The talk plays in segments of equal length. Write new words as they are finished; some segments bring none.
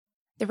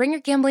The Ringer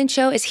Gambling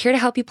Show is here to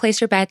help you place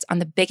your bets on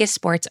the biggest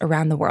sports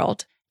around the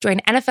world.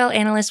 Join NFL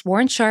analyst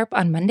Warren Sharp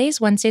on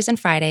Mondays, Wednesdays, and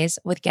Fridays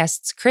with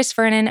guests Chris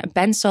Vernon,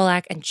 Ben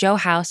Solak, and Joe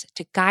House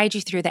to guide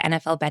you through the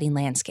NFL betting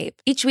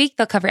landscape. Each week,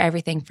 they'll cover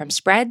everything from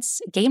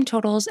spreads, game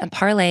totals, and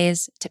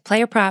parlays to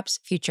player props,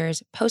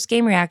 futures,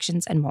 post-game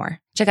reactions, and more.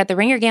 Check out The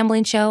Ringer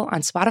Gambling Show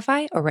on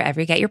Spotify or wherever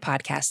you get your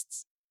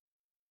podcasts.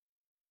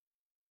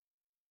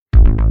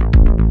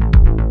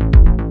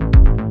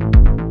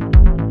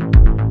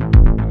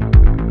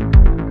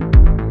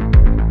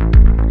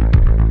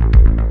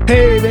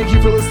 Hey, thank you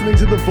for listening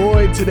to The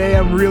Void. Today,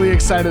 I'm really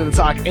excited to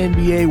talk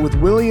NBA with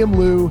William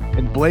Liu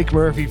and Blake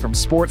Murphy from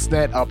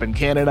Sportsnet up in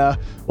Canada.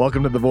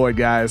 Welcome to The Void,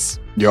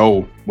 guys.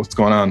 Yo, what's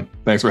going on?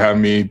 Thanks for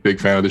having me. Big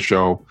fan of the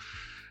show.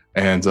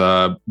 And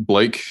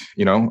Blake,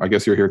 I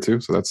guess you're here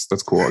too, so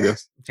that's cool, I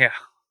guess. Yeah.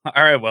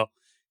 All right, well,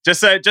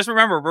 just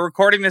remember, we're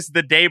recording this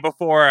the day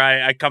before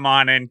I come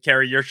on and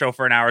carry your show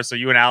for an hour, so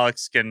you and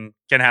Alex can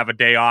have a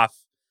day off.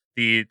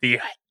 The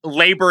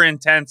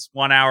labor-intense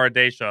 1 hour a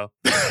day show.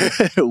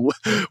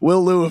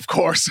 Will Liu, of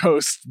course,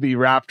 hosts the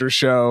Raptor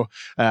show,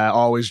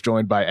 always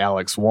joined by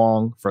Alex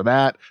Wong for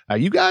that.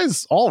 You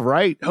guys all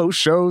write, host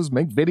shows,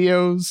 make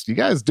videos. You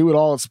guys do it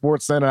all at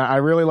Sportsnet. I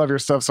really love your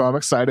stuff, so I'm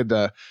excited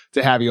to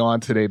have you on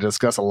today to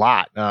discuss a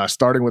lot,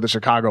 starting with the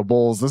Chicago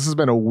Bulls. This has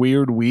been a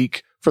weird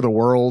week for the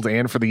world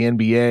and for the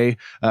NBA.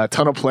 A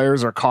ton of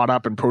players are caught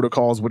up in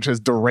protocols, which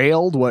has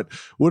derailed what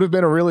would have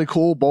been a really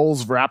cool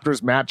Bulls-Raptors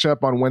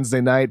matchup on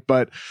Wednesday night.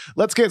 But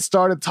let's get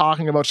started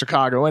talking about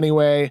Chicago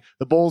anyway.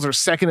 The Bulls are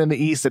second in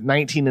the East at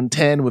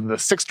 19-10 with the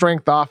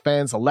 6th-ranked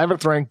offense,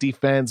 11th-ranked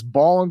defense.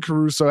 Ball and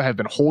Caruso have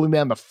been holding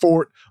down the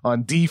fort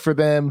on D for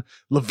them.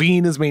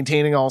 LaVine is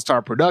maintaining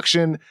all-star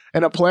production.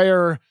 And a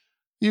player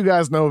you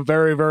guys know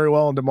very, very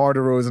well, and DeMar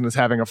DeRozan is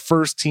having a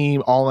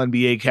first-team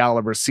All-NBA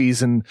caliber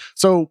season.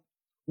 So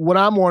what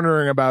I'm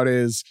wondering about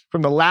is,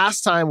 from the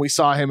last time we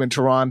saw him in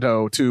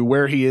Toronto to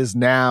where he is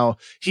now,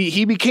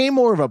 he became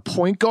more of a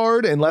point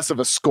guard and less of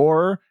a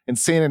scorer in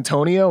San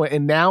Antonio.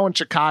 And now in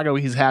Chicago,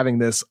 he's having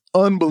this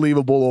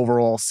unbelievable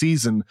overall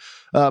season.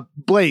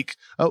 Blake,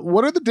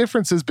 what are the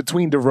differences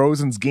between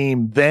DeRozan's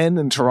game then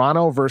in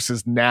Toronto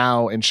versus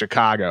now in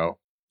Chicago?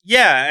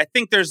 Yeah, I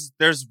think there's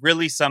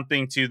really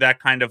something to that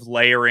kind of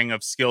layering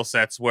of skill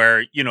sets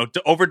where,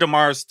 over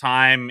DeMar's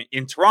time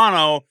in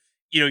Toronto,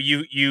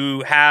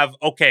 you have,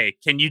 okay,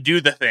 can you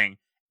do the thing?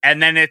 And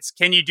then it's,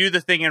 can you do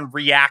the thing and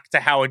react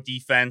to how a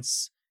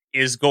defense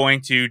is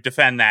going to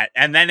defend that?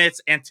 And then it's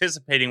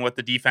anticipating what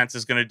the defense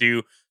is going to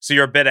do, so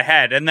you're a bit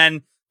ahead. And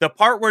then the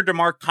part where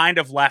DeMar kind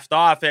of left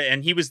off,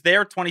 and he was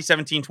there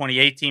 2017,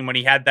 2018 when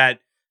he had that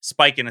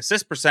spike in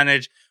assist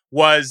percentage,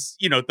 was,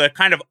 the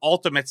kind of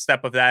ultimate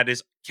step of that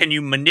is, can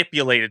you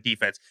manipulate a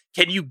defense?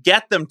 Can you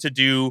get them to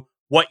do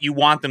what you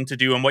want them to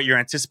do and what you're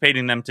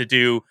anticipating them to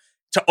do,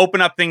 to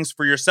open up things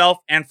for yourself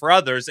and for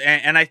others?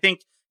 And I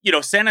think,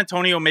 San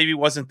Antonio maybe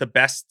wasn't the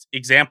best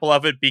example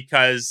of it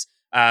because,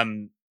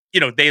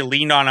 they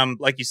leaned on him,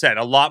 like you said,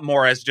 a lot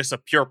more as just a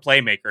pure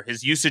playmaker.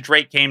 His usage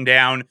rate came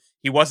down.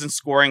 He wasn't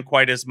scoring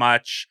quite as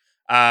much.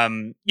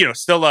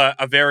 Still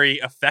a very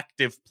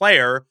effective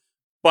player,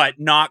 but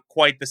not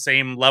quite the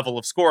same level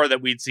of score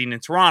that we'd seen in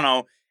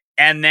Toronto.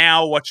 And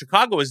now what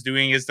Chicago is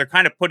doing is they're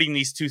kind of putting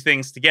these two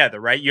things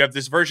together, right? You have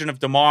this version of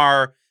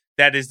DeMar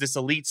that is this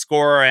elite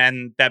scorer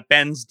and that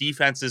bends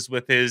defenses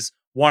with his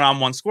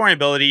one-on-one scoring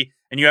ability.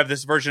 And you have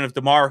this version of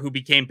DeMar who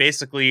became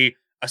basically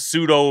a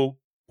pseudo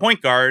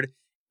point guard.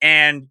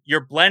 And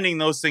you're blending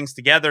those things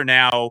together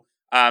now.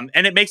 And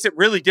it makes it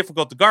really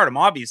difficult to guard him,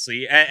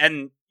 obviously.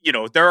 And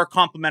there are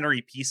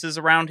complementary pieces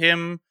around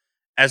him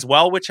as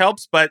well, which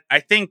helps. But I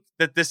think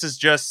that this is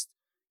just,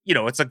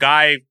 it's a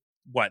guy,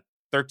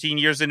 13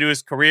 years into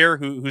his career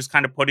who's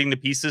kind of putting the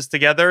pieces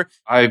together.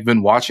 I've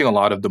been watching a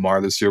lot of DeMar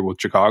this year with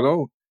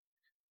Chicago.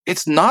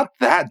 It's not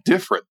that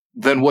different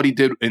than what he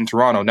did in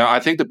Toronto. Now, I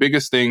think the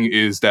biggest thing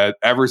is that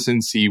ever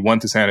since he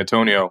went to San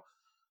Antonio,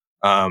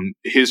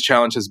 his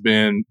challenge has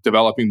been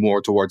developing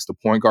more towards the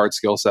point guard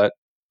skill set,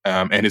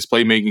 and his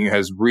playmaking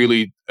has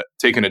really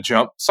taken a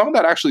jump. Some of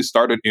that actually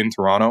started in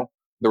Toronto.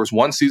 There was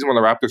one season where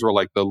the Raptors were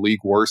like the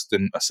league worst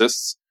in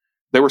assists.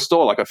 They were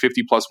still like a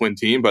 50-plus win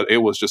team, but it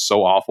was just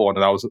so awful,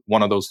 and that was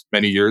one of those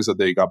many years that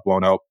they got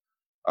blown out,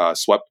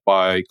 swept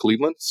by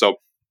Cleveland. So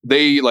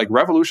they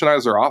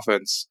revolutionized their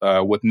offense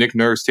with Nick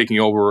Nurse taking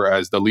over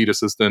as the lead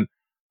assistant.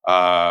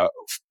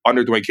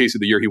 Under Dwayne Casey,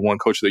 the year he won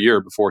Coach of the Year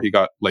before he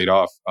got laid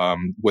off,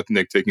 with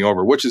Nick taking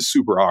over, which is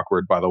super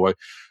awkward, by the way.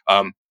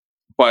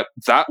 But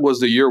that was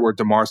the year where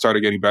DeMar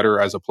started getting better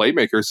as a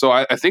playmaker. So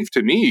I think,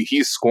 to me,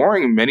 he's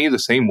scoring many of the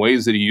same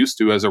ways that he used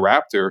to as a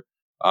Raptor.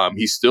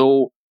 He's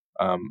still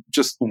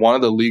just one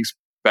of the league's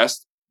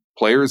best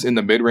players in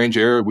the mid-range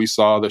area. We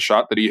saw the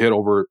shot that he hit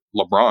over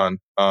LeBron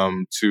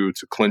to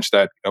clinch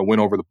that win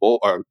over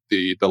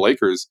the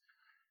Lakers.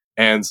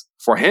 And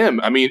for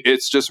him, I mean,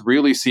 it's just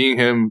really seeing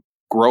him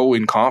grow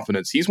in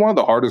confidence. He's one of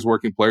the hardest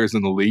working players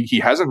in the league. He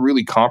hasn't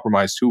really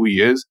compromised who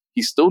he is.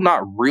 He's still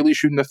not really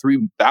shooting the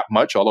three that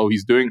much, although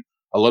he's doing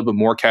a little bit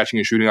more catching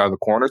and shooting out of the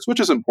corners,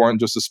 which is important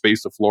just to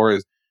space the floor.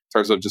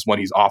 terms of just when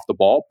he's off the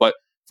ball. But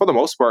for the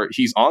most part,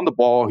 he's on the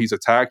ball, he's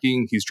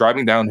attacking, he's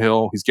driving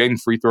downhill, he's getting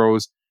free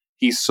throws.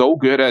 He's so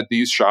good at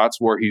these shots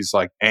where he's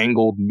like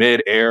angled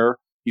mid-air.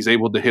 He's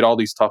able to hit all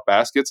these tough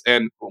baskets.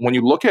 And when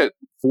you look at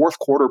fourth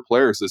quarter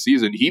players this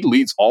season, he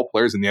leads all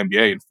players in the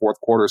NBA in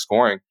fourth quarter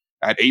scoring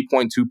at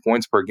 8.2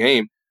 points per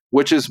game,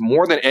 which is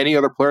more than any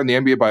other player in the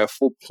NBA by a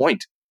full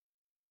point.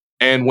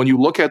 And when you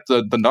look at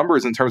the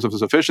numbers in terms of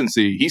his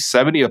efficiency, he's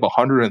 70 of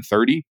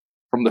 130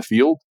 from the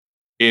field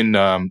in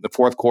the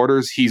fourth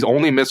quarters. He's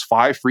only missed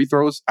 5 free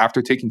throws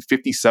after taking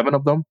 57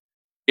 of them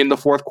in the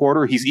fourth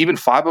quarter. He's even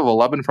 5 of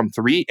 11 from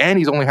 3, and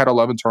he's only had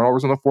 11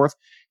 turnovers in the fourth.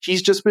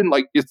 He's just been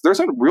like, there's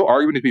a real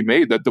argument to be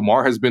made that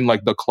DeMar has been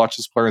like the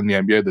clutchest player in the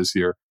NBA this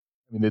year.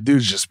 I mean, the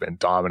dude's just been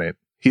dominant.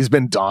 He's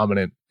been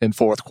dominant in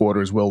fourth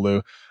quarters, Will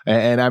Lou.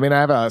 And I mean, I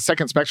have a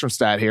second spectrum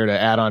stat here to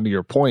add on to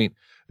your point.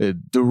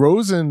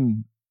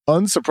 DeRozan,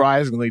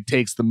 unsurprisingly,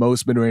 takes the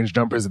most mid-range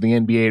jumpers in the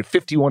NBA at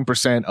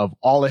 51% of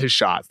all of his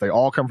shots. They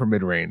all come from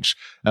mid-range.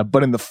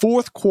 But in the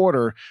fourth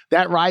quarter,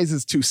 that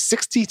rises to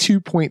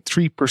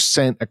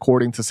 62.3%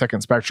 according to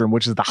Second Spectrum,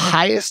 which is the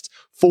highest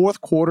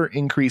fourth quarter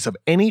increase of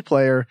any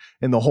player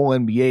in the whole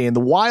NBA. And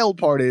the wild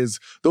part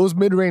is those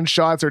mid-range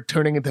shots are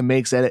turning into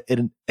makes at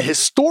a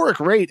historic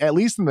rate, at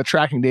least in the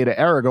tracking data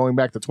era going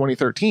back to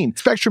 2013.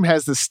 Spectrum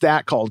has this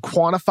stat called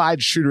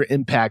quantified shooter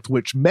impact,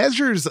 which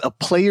measures a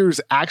player's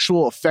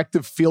actual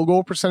effective field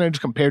goal percentage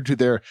compared to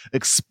their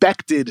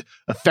expected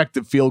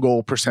effective field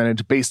goal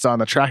percentage based on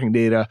the tracking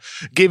data,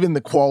 given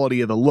the quality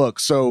of the look.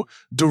 So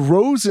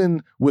DeRozan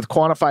with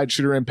quantified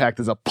shooter impact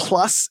is a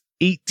plus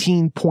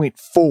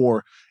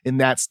 18.4 in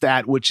that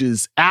stat, which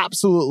is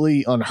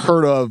absolutely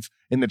unheard of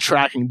in the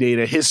tracking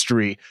data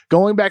history.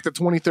 Going back to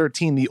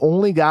 2013, the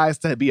only guys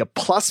to be a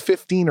plus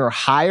 15 or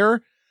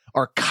higher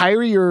are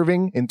Kyrie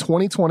Irving in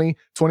 2020,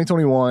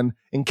 2021,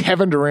 and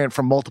Kevin Durant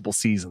from multiple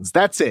seasons.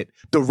 That's it.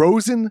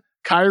 DeRozan,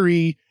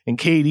 Kyrie, and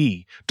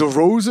KD.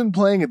 DeRozan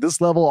playing at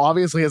this level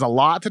obviously has a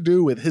lot to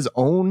do with his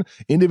own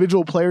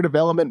individual player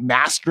development,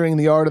 mastering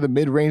the art of the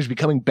mid-range,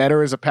 becoming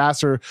better as a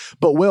passer.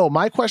 But Will,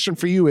 my question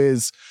for you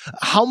is,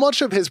 how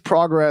much of his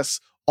progress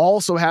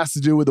also has to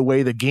do with the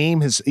way the game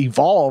has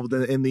evolved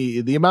and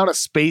the amount of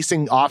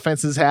spacing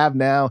offenses have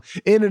now,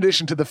 in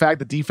addition to the fact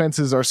that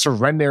defenses are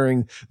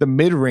surrendering the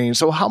mid-range?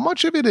 So how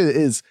much of it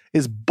is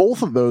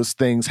both of those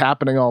things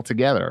happening all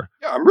together?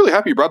 Yeah, I'm really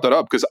happy you brought that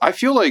up, because I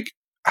feel like,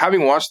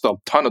 having watched a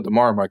ton of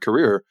DeMar in my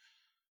career,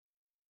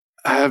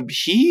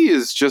 he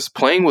is just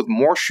playing with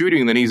more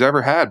shooting than he's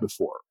ever had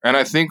before. And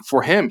I think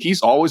for him,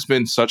 he's always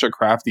been such a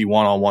crafty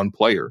one-on-one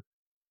player.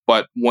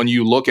 But when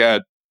you look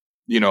at,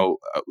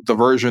 the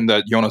version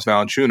that Jonas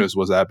Valanciunas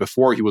was at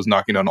before he was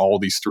knocking on all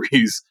these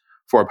threes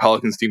for a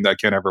Pelicans team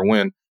that can't ever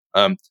win,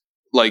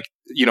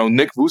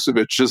 Nick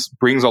Vucevic just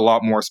brings a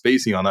lot more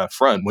spacing on that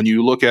front. When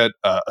you look at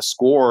a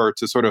scorer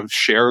to sort of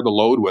share the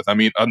load with, I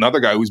mean, another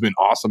guy who's been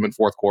awesome in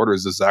fourth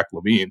quarters is Zach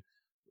LaVine.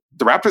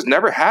 The Raptors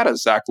never had a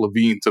Zach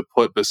LaVine to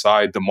put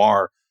beside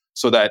DeMar,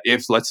 so that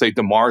if, let's say,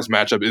 DeMar's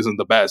matchup isn't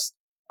the best,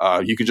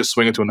 you can just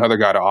swing it to another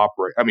guy to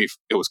operate. I mean,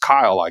 it was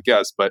Kyle, I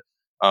guess, but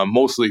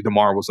mostly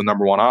DeMar was the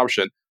number one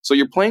option. So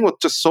you're playing with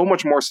just so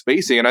much more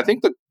spacing. And I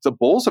think the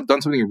Bulls have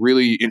done something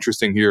really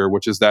interesting here,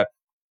 which is that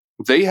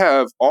they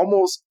have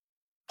almost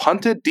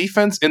punted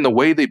defense in the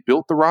way they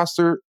built the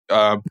roster,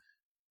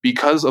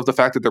 because of the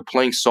fact that they're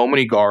playing so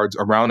many guards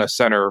around a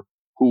center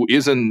who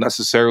isn't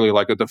necessarily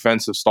like a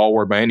defensive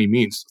stalwart by any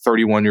means,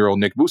 31-year-old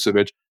Nick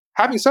Vucevic.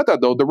 Having said that,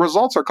 though, the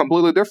results are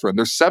completely different.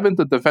 They're 7th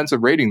in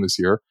defensive rating this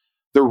year.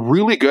 They're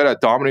really good at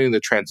dominating the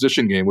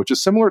transition game, which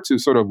is similar to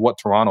sort of what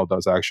Toronto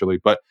does, actually.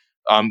 But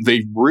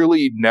they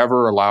really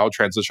never allow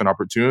transition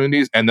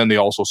opportunities, and then they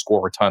also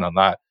score a ton on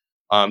that.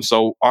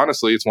 So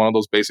honestly, it's one of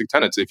those basic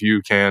tenets. If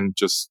you can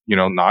just,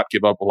 not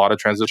give up a lot of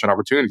transition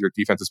opportunities, your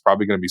defense is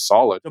probably going to be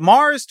solid.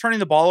 DeMar is turning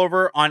the ball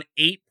over on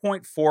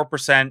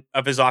 8.4%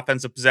 of his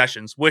offensive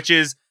possessions, which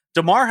is,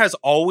 DeMar has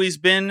always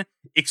been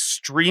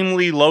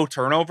extremely low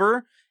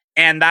turnover.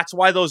 And that's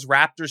why those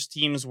Raptors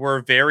teams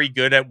were very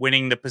good at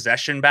winning the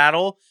possession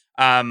battle,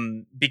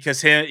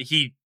 because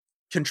he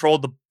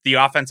controlled the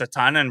offense a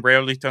ton and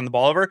rarely turned the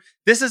ball over.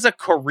 This is a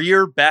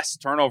career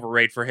best turnover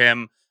rate for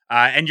him.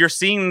 And you're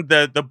seeing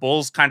the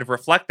Bulls kind of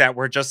reflect that,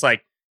 where just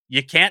like,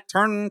 you can't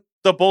turn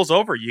the Bulls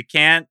over. You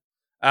can't,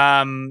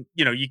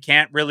 you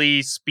can't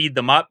really speed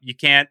them up. You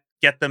can't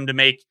get them to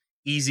make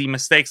easy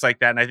mistakes like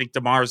that. And I think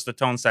DeMar is the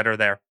tone setter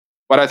there.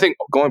 But I think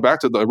going back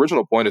to the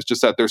original point is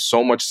just that there's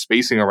so much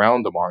spacing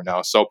around DeMar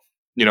now. So,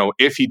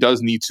 if he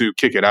does need to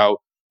kick it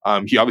out,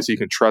 he obviously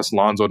can trust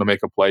Lonzo to make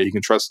a play. He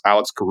can trust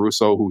Alex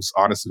Caruso, who's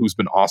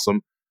been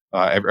awesome.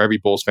 Every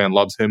Bulls fan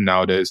loves him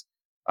nowadays.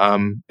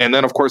 And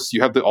then, of course,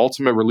 you have the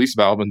ultimate release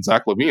valve in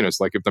Zach LaVine. It's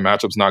like, if the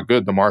matchup's not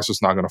good, DeMar's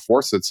just not going to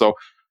force it. So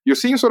you're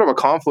seeing sort of a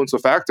confluence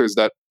of factors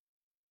that,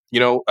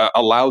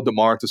 allow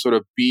DeMar to sort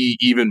of be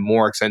even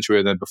more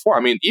accentuated than before. I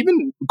mean,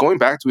 even going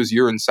back to his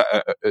year in San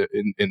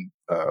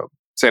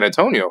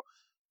Antonio,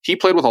 he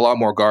played with a lot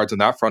more guards in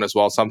that front as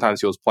well. Sometimes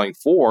he was playing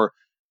 4.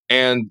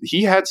 And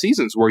he had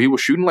seasons where he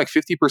was shooting like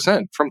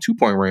 50% from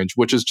 2-point range,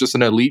 which is just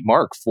an elite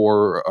mark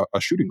for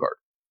a shooting guard.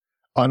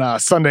 On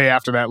Sunday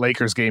after that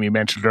Lakers game you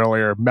mentioned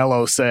earlier,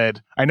 Melo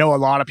said, I know a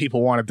lot of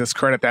people want to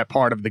discredit that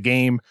part of the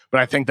game,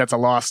 but I think that's a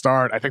lost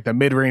art. I think the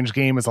mid-range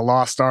game is a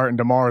lost art, and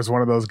DeMar is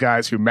one of those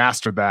guys who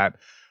mastered that.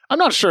 I'm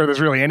not sure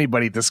there's really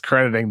anybody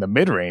discrediting the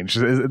mid-range.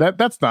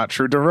 That's not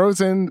true.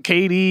 DeRozan,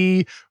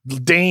 KD,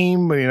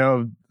 Dame,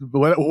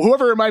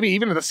 whoever it might be,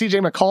 even the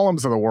CJ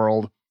McCollums of the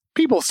world,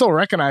 people still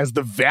recognize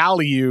the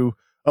value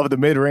of the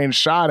mid-range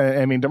shot.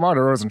 I mean, DeMar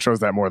DeRozan shows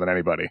that more than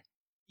anybody.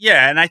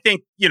 Yeah, and I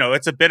think,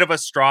 it's a bit of a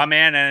straw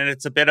man, and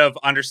it's a bit of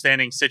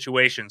understanding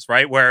situations,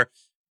 right? Where,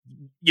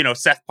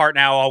 Seth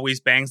Partnow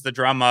always bangs the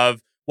drum of,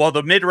 well,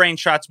 the mid-range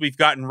shots we've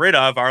gotten rid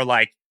of are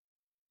like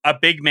a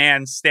big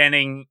man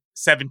standing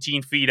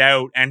 17 feet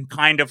out and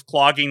kind of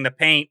clogging the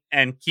paint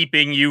and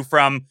keeping you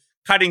from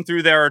cutting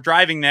through there or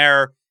driving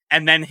there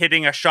and then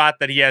hitting a shot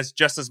that he has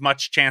just as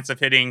much chance of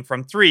hitting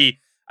from three.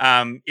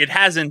 It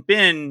hasn't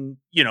been,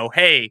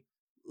 hey,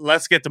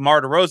 let's get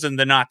DeMar DeRozan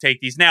to not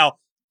take these. Now,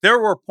 there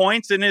were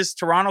points in his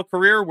Toronto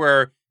career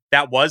where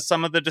that was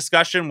some of the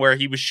discussion, where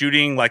he was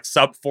shooting like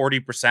sub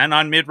 40%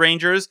 on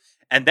mid-rangers.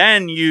 And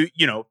then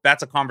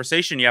that's a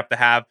conversation you have to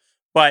have.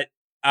 But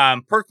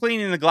per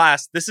Cleaning the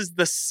Glass, this is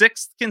the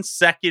 6th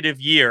consecutive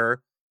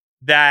year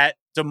that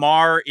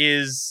DeMar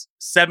is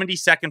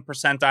 72nd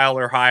percentile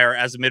or higher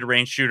as a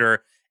mid-range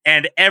shooter.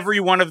 And every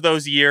one of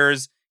those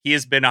years, he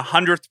has been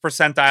 100th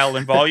percentile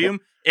in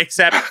volume,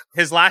 except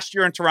his last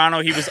year in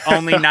Toronto, he was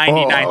only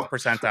 99th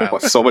percentile.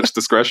 So much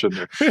discretion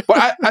there.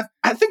 But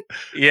I think...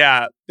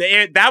 Yeah,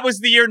 that was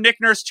the year Nick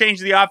Nurse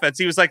changed the offense.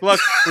 He was like, look,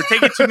 we're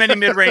taking too many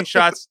mid-range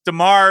shots.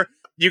 DeMar,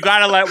 you got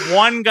to let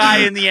one guy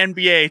in the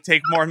NBA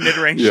take more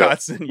mid-range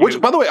shots than you.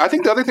 Which, by the way, I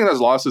think the other thing that's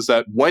lost is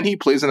that when he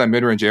plays in that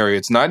mid-range area,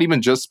 it's not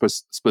even just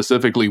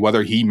specifically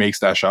whether he makes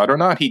that shot or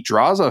not. He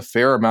draws a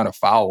fair amount of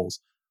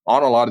fouls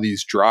on a lot of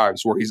these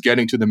drives where he's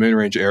getting to the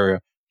mid-range area.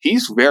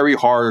 He's very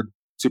hard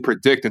to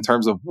predict in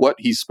terms of what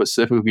he's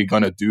specifically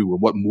going to do and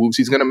what moves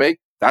he's going to make.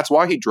 That's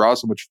why he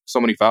draws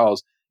so many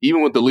fouls.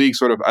 Even with the league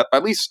sort of,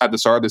 at least at the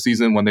start of the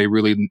season when they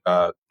really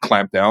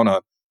clamped down on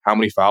how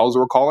many fouls they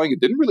were calling, it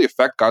didn't really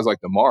affect guys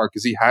like DeMar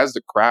because he has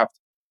the craft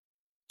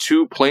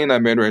to play in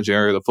that mid-range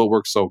area. The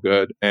footwork's so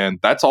good. And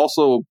that's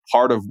also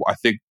part of, I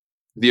think,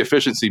 the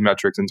efficiency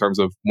metrics in terms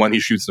of when he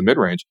shoots the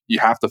mid-range. You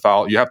have to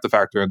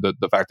factor in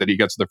the fact that he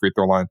gets to the free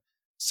throw line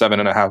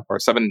 7.5 or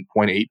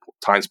 7.8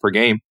 times per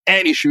game,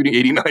 and he's shooting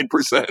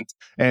 89%.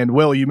 And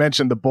Will, you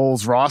mentioned the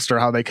Bulls roster,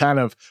 how they kind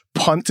of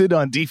punted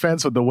on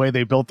defense with the way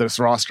they built this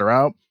roster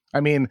out.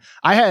 I mean,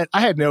 I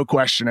had no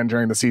question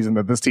entering the season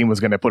that this team was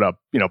going to put up,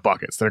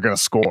 buckets. They're going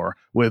to score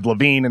with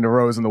LaVine and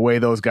DeRozan, the way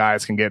those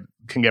guys can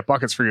get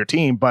buckets for your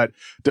team. But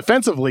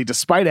defensively,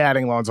 despite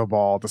adding Lonzo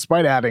Ball,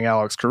 despite adding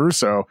Alex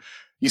Caruso,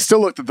 you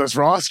still looked at this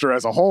roster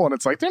as a whole, and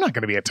it's like, they're not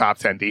going to be a top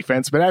 10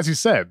 defense. But as you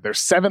said, they're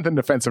 7th in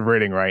defensive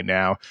rating right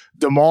now.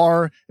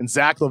 DeMar and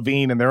Zach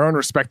LaVine, in their own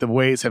respective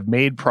ways, have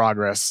made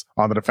progress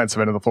on the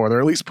defensive end of the floor. They're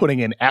at least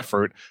putting in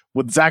effort.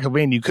 With Zach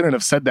LaVine, you couldn't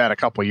have said that a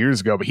couple of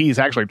years ago, but he's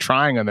actually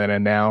trying on that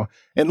end now.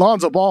 And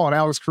Lonzo Ball and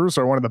Alex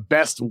Caruso are one of the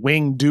best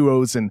wing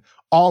duos in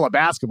all of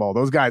basketball.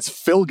 Those guys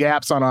fill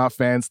gaps on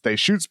offense. They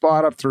shoot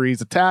spot-up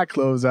threes, attack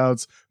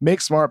closeouts, make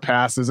smart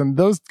passes, and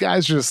those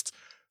guys just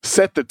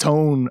set the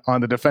tone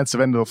on the defensive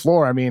end of the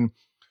floor. I mean,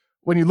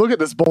 when you look at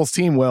this Bulls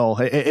team, Will,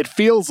 it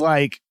feels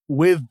like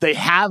they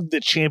have the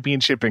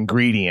championship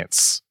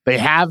ingredients. They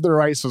have their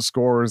ISO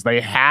scorers.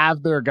 They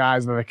have their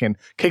guys that they can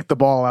kick the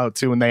ball out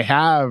to, and they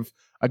have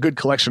a good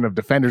collection of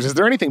defenders. Is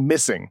there anything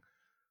missing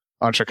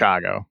on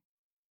Chicago?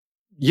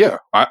 Yeah,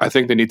 I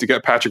think they need to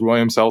get Patrick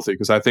Williams healthy,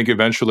 because I think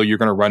eventually you're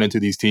going to run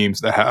into these teams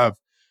that have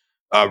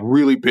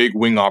really big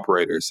wing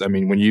operators. I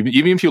mean,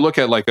 even if you look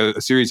at like a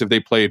series, if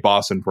they played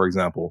Boston, for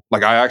example,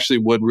 like I actually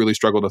would really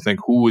struggle to think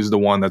who is the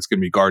one that's going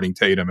to be guarding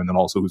Tatum and then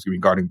also who's going to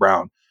be guarding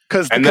Brown.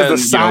 Because the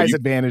size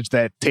advantage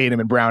that Tatum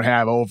and Brown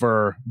have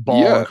over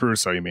Ball and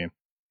Caruso, you mean?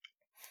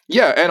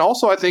 Yeah, and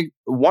also I think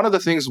one of the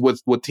things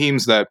with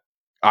teams that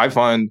I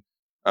find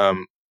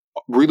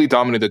really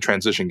dominate the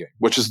transition game,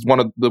 which is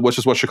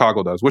what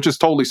Chicago does, which is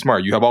totally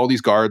smart. You have all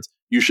these guards.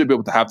 You should be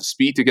able to have the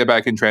speed to get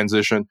back in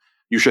transition.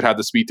 You should have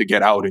the speed to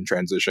get out in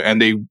transition.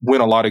 And they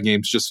win a lot of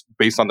games just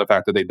based on the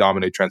fact that they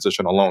dominate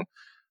transition alone.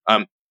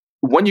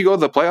 When you go to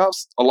the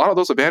playoffs, a lot of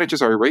those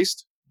advantages are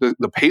erased.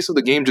 The pace of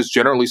the game just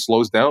generally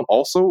slows down.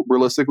 Also,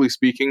 realistically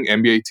speaking,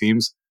 NBA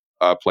teams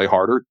play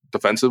harder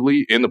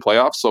defensively in the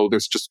playoffs. So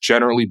there's just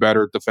generally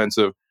better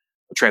defensive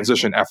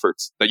transition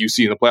efforts that you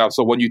see in the playoffs.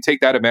 So when you take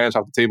that advantage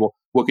off the table,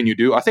 what can you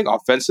do? I think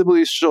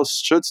offensively it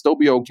should still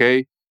be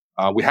okay.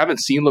 We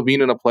haven't seen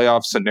LaVine in a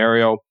playoff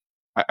scenario,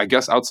 I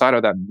guess, outside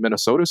of that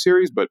Minnesota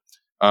series, but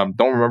don't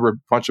remember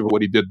much of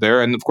what he did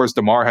there. And of course,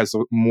 DeMar has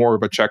more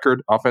of a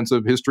checkered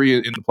offensive history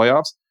in the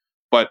playoffs.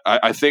 But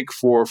I think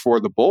for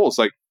the Bulls,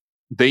 like,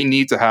 they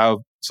need to have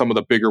some of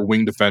the bigger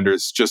wing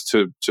defenders just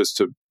to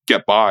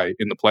get by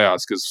in the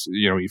playoffs. Because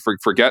you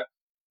forget,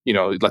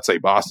 let's say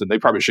Boston, they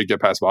probably should get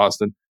past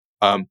Boston.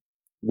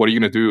 what are you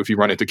going to do if you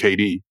run into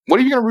KD? What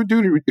are you going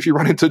to do if you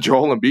run into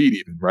Joel Embiid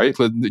even, right?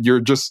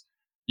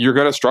 You're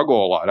going to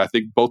struggle a lot. I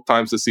think both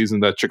times this season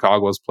that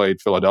Chicago has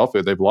played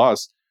Philadelphia, they've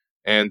lost.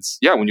 And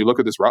yeah, when you look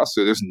at this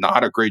roster, there's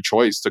not a great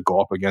choice to go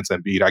up against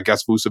Embiid. I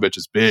guess Vucevic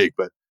is big,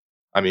 but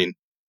I mean,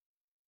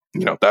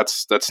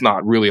 that's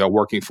not really a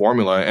working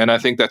formula. And I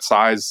think that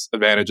size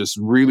advantages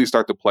really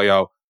start to play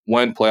out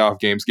when playoff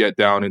games get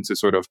down into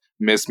sort of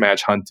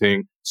mismatch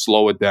hunting,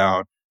 slow it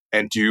down,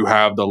 and do you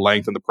have the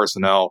length and the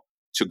personnel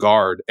to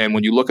guard? And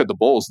when you look at the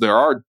Bulls, there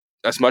are,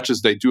 as much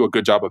as they do a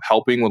good job of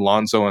helping with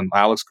Lonzo and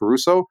Alex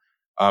Caruso,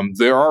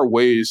 there are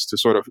ways to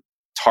sort of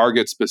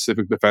target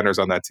specific defenders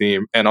on that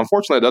team. And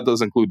unfortunately, that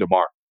does include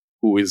DeMar,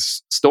 who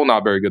is still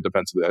not very good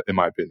defensively, in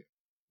my opinion.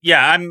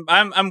 Yeah,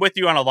 I'm with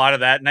you on a lot of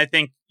that. And I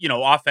think,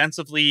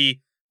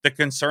 offensively, the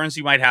concerns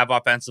you might have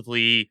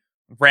offensively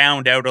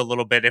round out a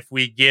little bit if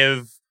we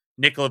give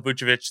Nikola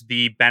Vucevic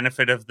the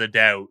benefit of the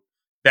doubt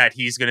that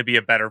he's going to be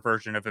a better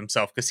version of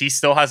himself, because he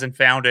still hasn't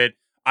found it.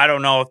 I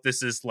don't know if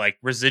this is like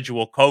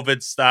residual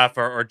COVID stuff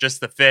or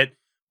just the fit,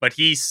 but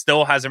he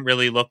still hasn't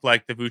really looked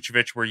like the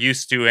Vucevic we're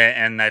used to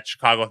and that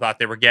Chicago thought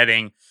they were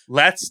getting.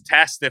 Let's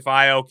test if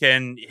Io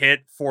can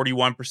hit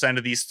 41%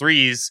 of these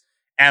threes,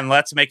 and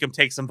let's make him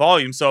take some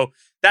volume. So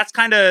that's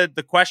kind of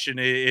the question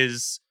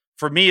is,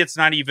 for me, it's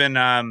not even,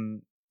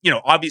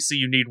 obviously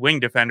you need wing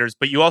defenders,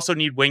 but you also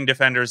need wing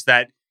defenders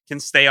that can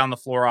stay on the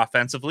floor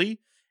offensively.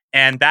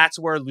 And that's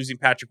where losing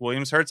Patrick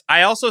Williams hurts.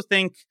 I also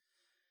think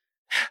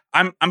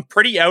I'm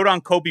pretty out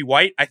on Kobe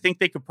White. I think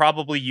they could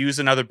probably use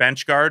another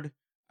bench guard.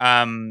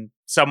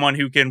 Someone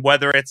who can,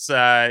 whether it's,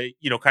 kind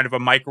of a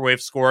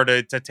microwave scorer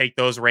to take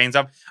those reins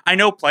up. I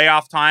know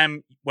playoff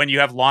time, when you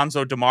have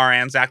Lonzo, DeMar,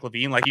 and Zach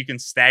LaVine, like you can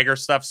stagger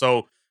stuff.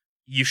 So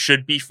you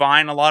should be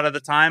fine a lot of the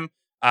time,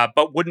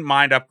 but wouldn't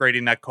mind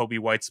upgrading that Kobe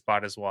White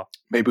spot as well.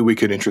 Maybe we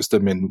could interest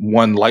them in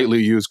one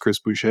lightly used Chris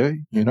Boucher,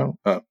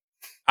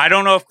 I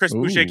don't know if Chris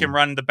Boucher can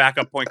run the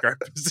backup point guard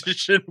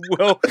position.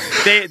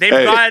 He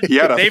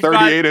had a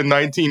 38 and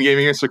 19 game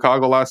against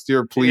Chicago last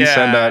year. Please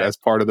send that as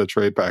part of the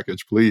trade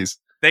package, please.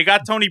 They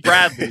got Tony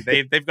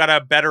Bradley. They've got a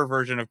better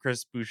version of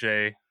Chris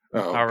Boucher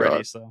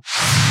already. God. So.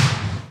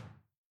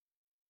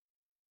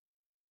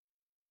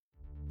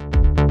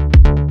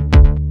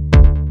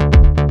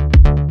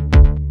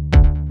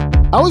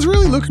 I was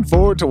really looking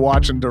forward to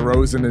watching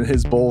DeRozan and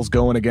his Bulls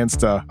going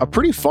against a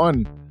pretty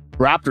fun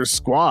Raptors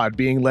squad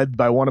being led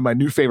by one of my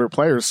new favorite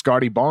players,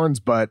 Scottie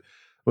Barnes. But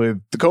with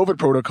the COVID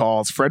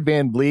protocols, Fred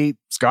VanVleet,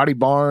 Scottie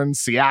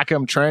Barnes,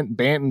 Siakam, Trent,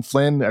 Banton,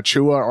 Flynn,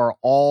 Achua are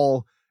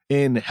all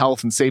in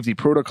health and safety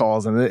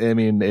protocols. And I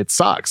mean, it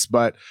sucks,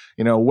 but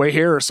we're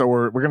here. So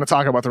we're going to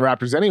talk about the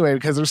Raptors anyway,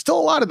 because there's still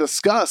a lot to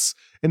discuss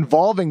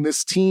involving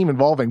this team,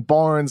 involving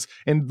Barnes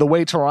and the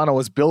way Toronto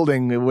is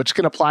building, which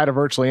can apply to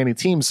virtually any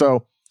team.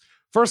 So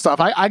first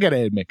off, I got to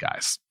admit,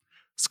 guys,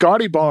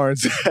 Scottie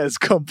Barnes has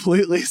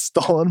completely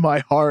stolen my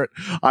heart.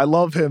 I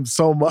love him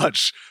so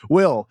much.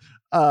 Will,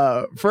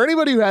 for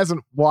anybody who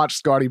hasn't watched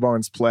Scottie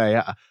Barnes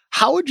play,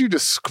 how would you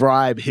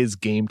describe his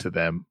game to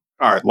them?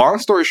 All right, long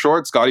story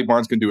short, Scottie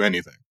Barnes can do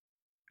anything.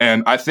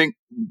 And I think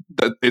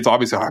that it's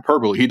obviously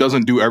hyperbole. He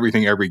doesn't do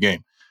everything every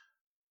game.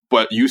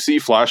 But you see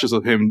flashes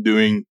of him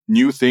doing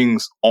new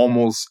things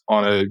almost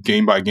on a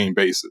game-by-game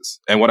basis.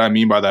 And what I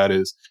mean by that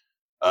is,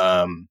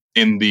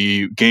 in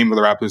the game where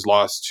the Raptors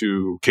lost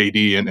to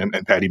KD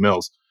and Patty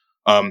Mills,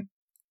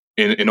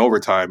 in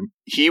overtime,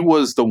 he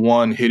was the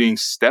one hitting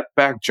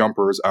step-back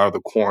jumpers out of the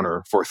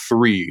corner for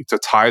 3 to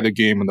tie the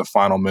game in the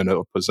final minute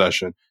of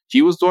possession.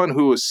 He was the one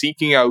who was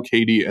seeking out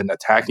KD and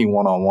attacking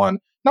one-on-one,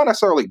 not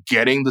necessarily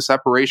getting the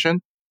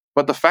separation,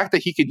 but the fact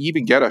that he could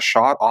even get a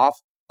shot off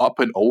up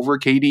and over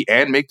KD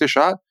and make the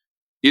shot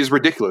is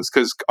ridiculous,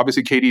 because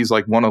obviously KD is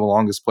like one of the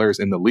longest players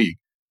in the league,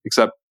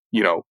 except,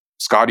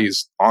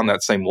 Scottie's on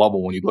that same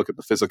level when you look at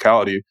the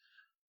physicality.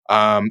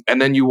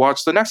 And then you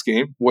watch the next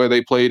game where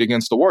they played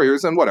against the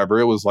Warriors, and whatever,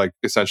 it was like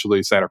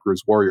essentially Santa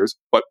Cruz Warriors,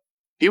 but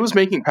he was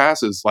making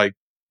passes. Like,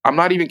 I'm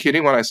not even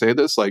kidding when I say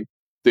this. Like,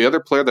 the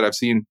other player that I've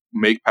seen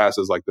make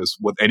passes like this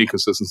with any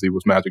consistency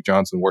was Magic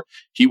Johnson, where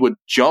he would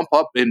jump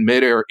up in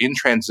midair in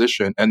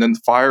transition and then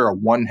fire a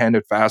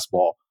one-handed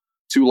fastball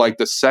to like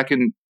the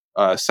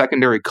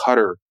secondary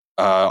cutter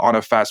on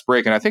a fast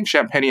break. And I think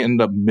Champagnie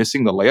ended up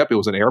missing the layup. It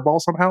was an air ball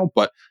somehow,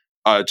 but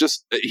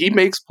he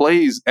makes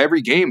plays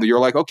every game that you're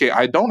like, okay,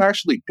 I don't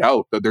actually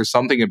doubt that there's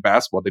something in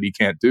basketball that he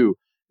can't do.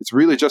 It's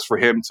really just for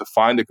him to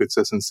find the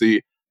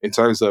consistency in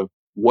terms of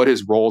what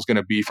his role is going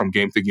to be from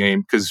game to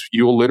game, because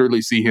you'll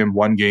literally see him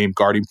one game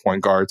guarding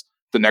point guards.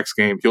 The next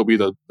game, he'll be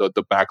the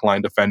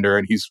backline defender,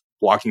 and he's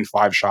blocking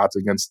 5 shots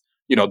against,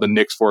 the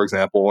Knicks, for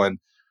example. And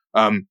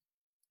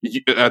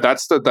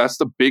that's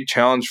the big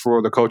challenge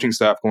for the coaching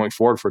staff going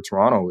forward for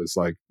Toronto, is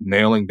like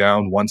nailing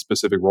down one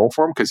specific role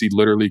for him, because he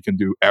literally can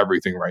do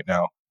everything right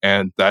now.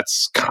 And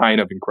that's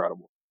kind of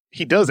incredible.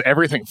 He does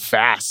everything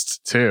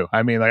fast too.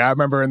 I mean, like I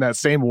remember in that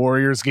same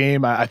Warriors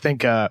game, I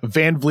think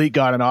Van Vliet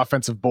got an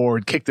offensive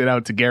board, kicked it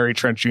out to Gary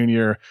Trent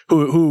Jr.,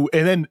 who,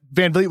 and then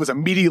Van Vliet was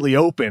immediately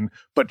open,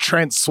 but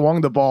Trent swung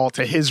the ball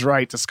to his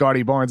right to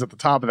Scottie Barnes at the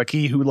top of the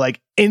key, who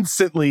like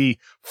instantly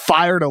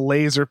fired a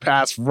laser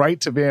pass right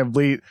to Van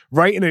Vliet,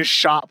 right in his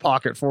shot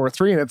pocket for a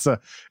three. And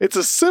it's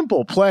a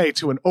simple play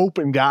to an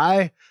open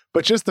guy.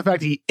 But just the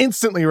fact he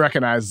instantly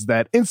recognizes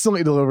that,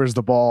 instantly delivers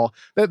the ball,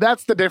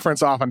 that's the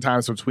difference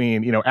oftentimes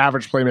between,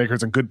 average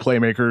playmakers and good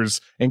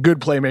playmakers and good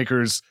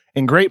playmakers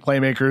and great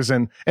playmakers.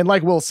 And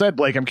like Will said,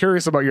 Blake, I'm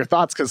curious about your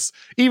thoughts, because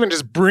even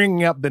just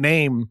bringing up the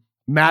name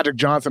Magic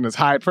Johnson is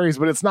high praise,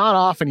 but it's not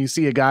often you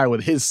see a guy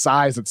with his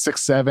size at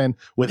 6'7",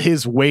 with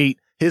his weight,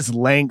 his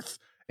length,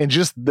 and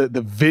just the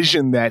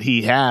vision that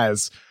he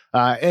has.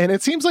 And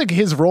it seems like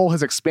his role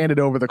has expanded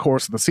over the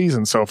course of the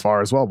season so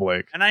far as well,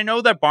 Blake. And I know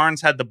that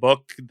Barnes had the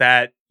book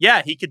that,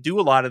 he could do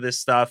a lot of this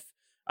stuff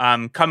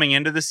coming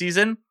into the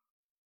season.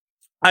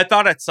 I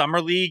thought at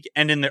Summer League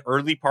and in the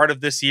early part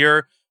of this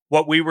year,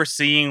 what we were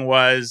seeing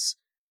was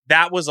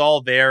that was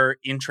all there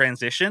in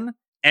transition.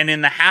 And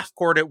in the half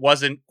court, it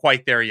wasn't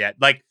quite there yet.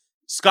 Like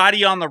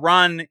Scottie on the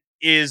run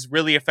is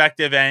really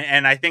effective.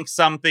 And I think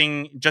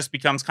something just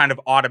becomes kind of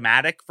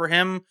automatic for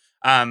him.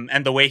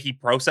 And the way he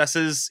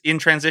processes in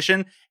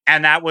transition.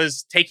 And that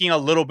was taking a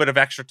little bit of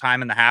extra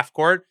time in the half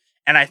court.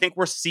 And I think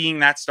we're seeing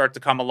that start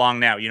to come along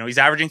now. He's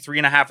averaging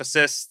 3.5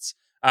 assists.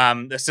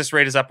 The assist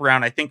rate is up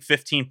around, I think,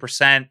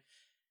 15%.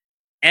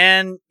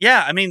 And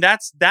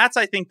that's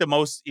I think the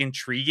most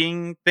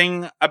intriguing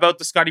thing about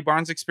the Scottie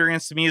Barnes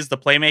experience to me is the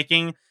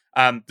playmaking.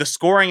 The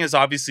scoring has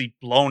obviously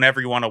blown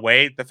everyone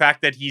away. The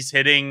fact that he's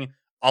hitting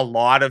a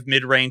lot of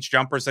mid-range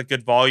jumpers at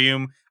good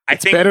volume. I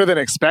think better than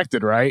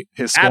expected, right?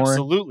 His scoring.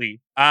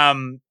 Absolutely.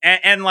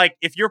 And like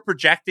if you're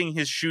projecting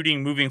his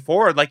shooting moving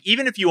forward, like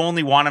even if you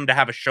only want him to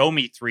have a show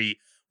me three,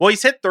 well,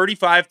 he's hit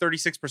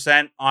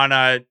 36% on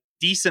a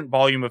decent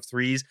volume of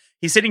threes.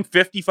 He's hitting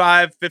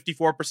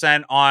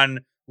 54% on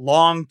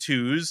long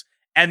twos.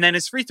 And then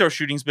his free throw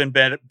shooting's been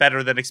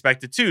better than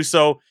expected too.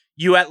 So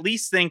you at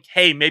least think,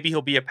 hey, maybe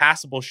he'll be a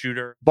passable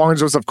shooter.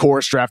 Barnes was, of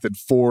course, drafted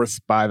 4th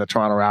by the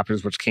Toronto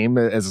Raptors, which came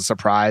as a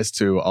surprise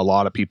to a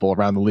lot of people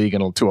around the league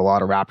and to a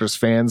lot of Raptors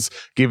fans,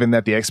 given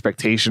that the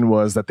expectation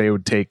was that they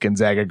would take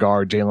Gonzaga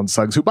guard Jalen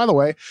Suggs, who, by the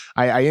way,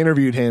 I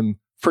interviewed him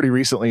pretty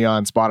recently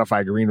on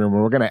Spotify Green Room,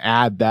 and we're going to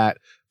add that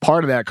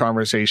part of that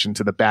conversation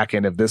to the back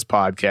end of this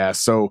podcast.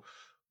 So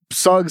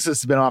Suggs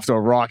has been off to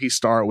a rocky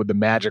start with the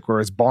Magic,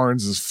 whereas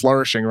Barnes is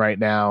flourishing right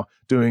now,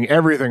 doing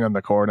everything on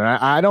the court. And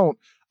I don't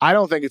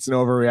think it's an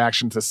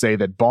overreaction to say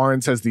that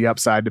Barnes has the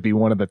upside to be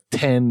one of the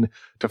 10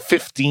 to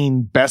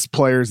 15 best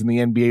players in the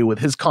NBA with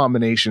his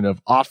combination of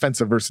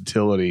offensive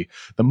versatility,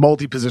 the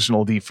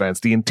multi-positional defense,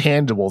 the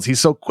intangibles. He's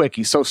so quick.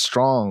 He's so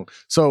strong.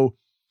 So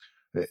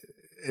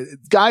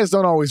guys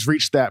don't always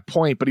reach that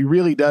point, but he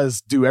really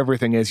does do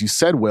everything, as you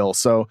said, Will.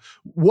 So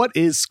what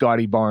is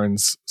Scottie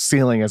Barnes'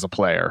 ceiling as a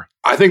player?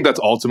 I think that's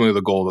ultimately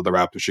the goal that the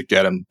Raptors should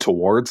get him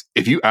towards.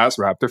 If you ask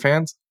Raptor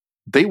fans,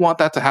 they want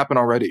that to happen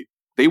already.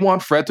 They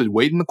want Fred to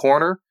wait in the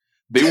corner.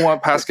 They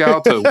want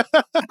Pascal to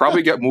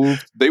probably get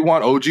moved. They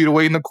want OG to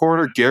wait in the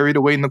corner, Gary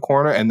to wait in the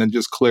corner, and then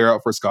just clear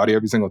out for Scottie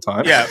every single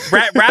time. Yeah,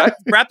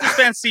 Raptors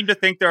fans seem to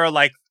think there are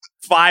like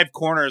 5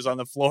 corners on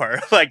the floor.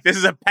 Like this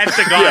is a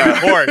pentagon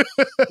court.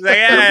 Like,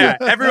 yeah,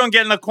 everyone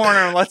get in the corner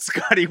and let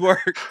Scottie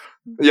work.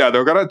 Yeah,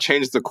 they're going to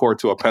change the court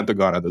to a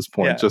pentagon at this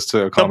point just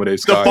to accommodate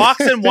Scottie. The box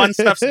and one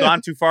stuff's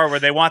gone too far where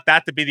they want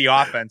that to be the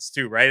offense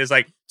too, right? It's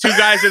like 2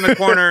 guys in the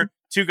corner,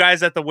 2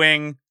 guys at the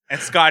wing, and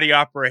Scottie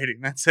operating.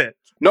 That's it.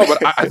 No,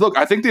 but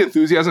I think the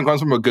enthusiasm comes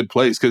from a good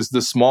place because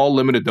the small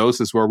limited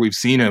doses where we've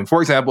seen him, for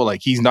example,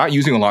 like he's not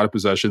using a lot of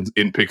possessions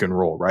in pick and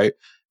roll, right?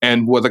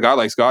 And with a guy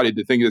like Scottie,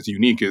 the thing that's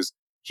unique is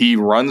he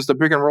runs the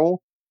pick and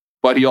roll,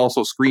 but he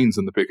also screens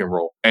in the pick and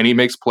roll. And he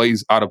makes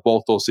plays out of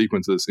both those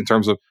sequences in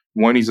terms of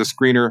when he's a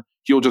screener,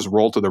 he'll just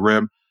roll to the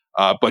rim.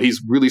 But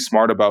he's really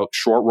smart about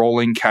short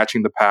rolling,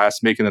 catching the pass,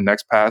 making the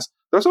next pass.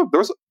 There's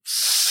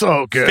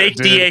so good. Fake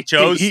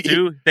DHOs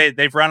too.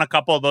 They've run a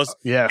couple of those.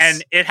 Yes.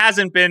 And it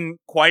hasn't been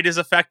quite as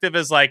effective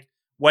as like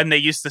when they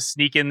used to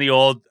sneak in the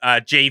old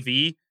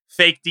JV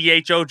fake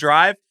DHO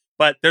drive.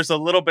 But there's a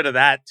little bit of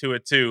that to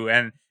it too.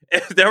 And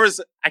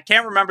I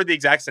can't remember the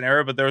exact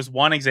scenario, but there was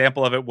one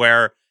example of it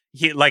where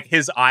he like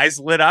his eyes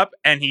lit up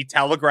and he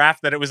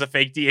telegraphed that it was a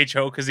fake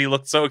DHO because he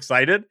looked so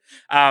excited.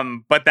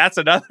 But that's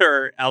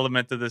another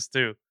element to this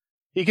too.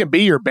 He can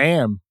be your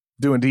Bam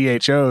doing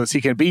DHOs. He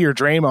can be your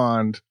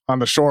Draymond on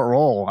the short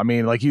roll. I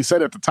mean, like you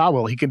said at the top,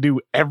 Will, he can do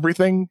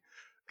everything.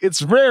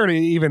 It's rare to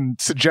even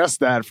suggest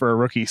that for a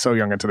rookie so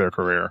young into their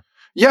career.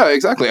 Yeah,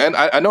 exactly. And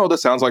I know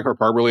this sounds like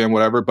hyperbole and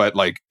whatever, but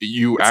like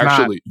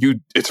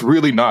it's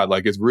really not.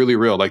 Like it's really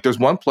real. Like there's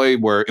one play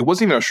where it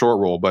wasn't even a short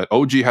roll, but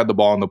OG had the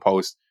ball in the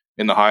post,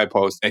 in the high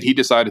post, and he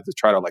decided to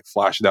try to like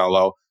flash down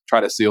low, try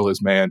to seal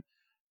his man.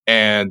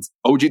 And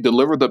OG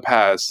delivered the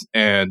pass,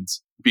 and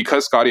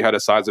because Scottie had a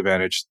size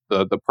advantage,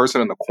 the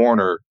person in the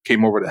corner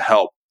came over to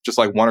help, just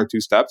like 1 or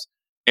 2 steps.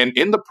 And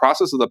in the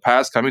process of the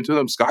pass coming to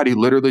them, Scottie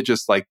literally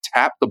just like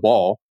tapped the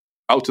ball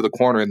out to the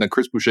corner, and then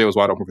Chris Boucher was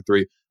wide open for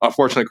three.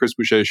 Unfortunately, Chris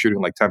Boucher is shooting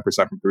like 10%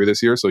 from three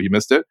this year, so he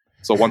missed it.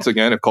 So once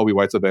again, if Kobe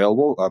White's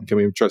available, can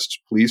we just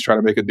please try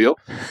to make a deal?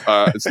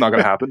 It's not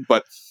going to happen.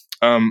 But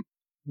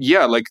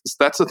yeah, like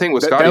that's the thing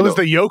with Scottie. That was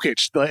the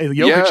Jokic.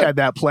 Jokic had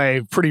that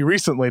play pretty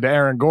recently to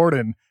Aaron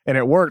Gordon, and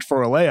it worked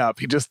for a layup.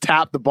 He just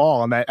tapped the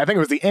ball, and I think it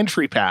was the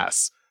entry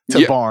pass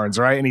to Barnes,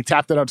 right? And he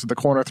tapped it out to the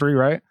corner three,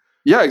 right?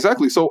 Yeah,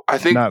 exactly. So I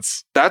think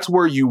that's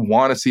where you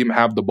want to see him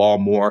have the ball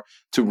more,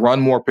 to run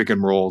more pick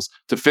and rolls,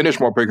 to finish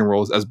more pick and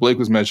rolls. As Blake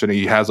was mentioning,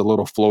 he has a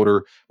little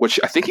floater, which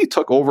I think he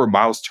took over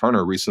Miles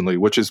Turner recently,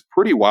 which is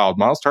pretty wild.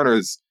 Miles Turner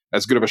is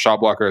as good of a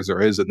shot blocker as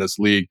there is in this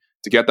league.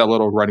 To get that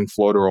little running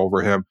floater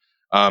over him,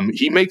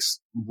 he makes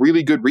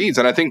really good reads.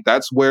 And I think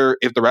that's where,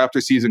 if the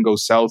Raptors season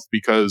goes south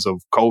because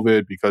of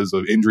COVID, because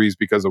of injuries,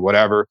 because of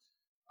whatever,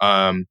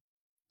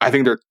 I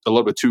think they're a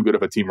little bit too good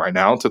of a team right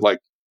now to like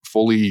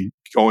fully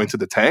go into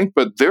the tank.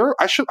 But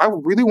I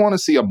really want to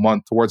see a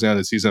month towards the end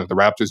of the season, if the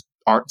Raptors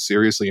aren't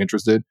seriously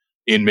interested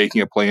in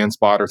making a play-in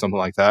spot or something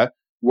like that,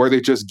 where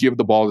they just give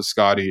the ball to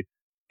Scottie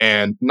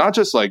and not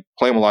just like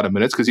play him a lot of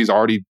minutes, because he's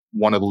already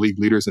one of the league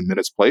leaders in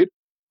minutes played,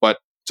 but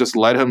just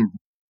let him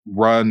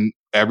run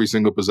every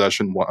single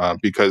possession,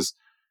 because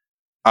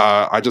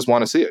I just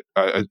want to see it.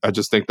 I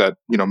just think that,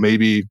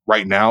 maybe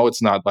right now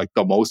it's not like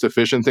the most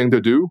efficient thing to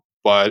do,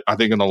 but I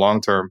think in the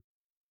long term,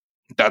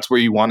 that's where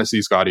you want to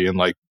see Scottie in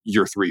like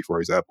year 3, for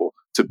example,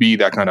 to be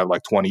that kind of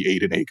like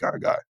 28-8 kind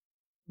of guy.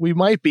 We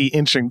might be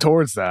inching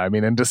towards that. I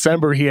mean, in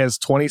December, he has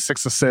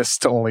 26 assists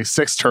to only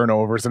 6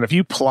 turnovers. And if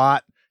you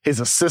plot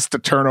his assist to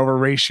turnover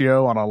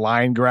ratio on a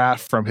line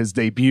graph from his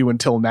debut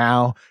until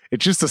now, it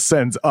just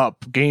ascends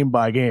up game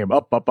by game,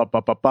 up.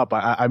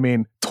 I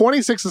mean,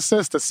 26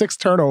 assists to 6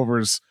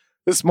 turnovers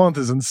this month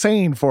is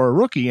insane for a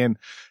rookie. And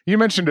you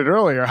mentioned it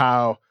earlier,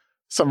 how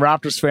some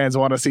Raptors fans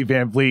want to see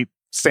Van Vliet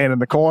stand in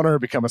the corner,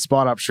 become a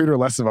spot-up shooter,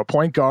 less of a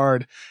point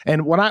guard.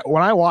 And when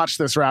I watch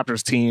this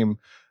Raptors team,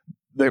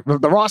 the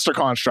roster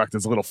construct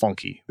is a little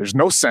funky. There's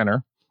no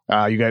center.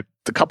 You got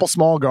a couple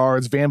small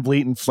guards, Van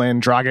Vliet and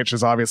Flynn. Dragic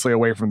is obviously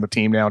away from the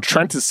team now.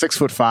 Trent is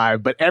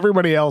 6'5", but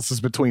everybody else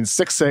is between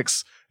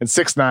 6'6" and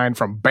 6'9",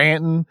 from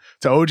Banton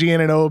to OG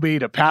Anunoby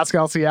to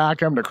Pascal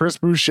Siakam to Chris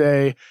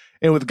Boucher.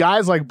 And with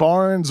guys like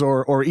Barnes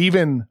or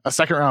even a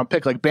second-round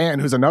pick like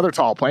Banton, who's another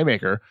tall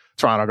playmaker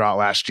Toronto got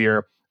last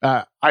year,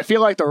 I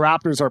feel like the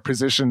Raptors are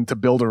positioned to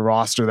build a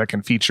roster that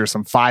can feature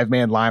some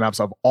 5-man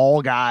lineups of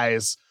all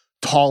guys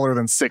taller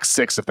than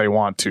 6'6" if they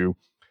want to.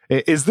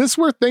 Is this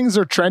where things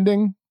are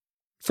trending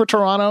for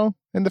Toronto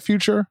in the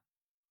future?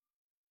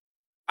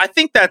 I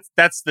think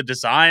that's the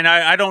design.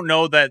 I don't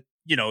know that,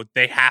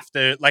 they have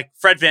to, like,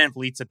 Fred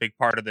VanVleet's a big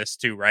part of this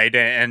too, right?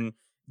 And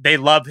they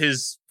love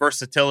his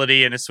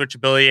versatility and his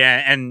switchability.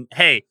 And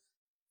hey,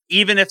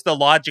 even if the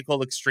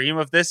logical extreme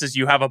of this is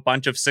you have a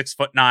bunch of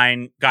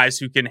 6'9" guys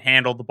who can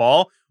handle the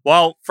ball,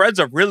 well, Fred's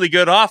a really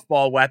good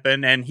off-ball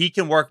weapon, and he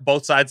can work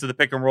both sides of the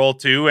pick and roll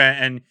too.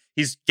 And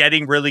he's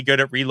getting really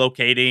good at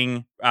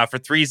relocating for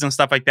threes and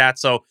stuff like that.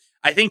 So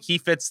I think he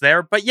fits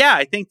there. But yeah,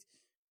 I think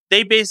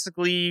they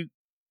basically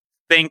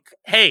think,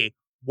 hey,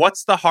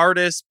 what's the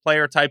hardest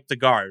player type to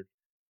guard?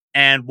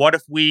 And what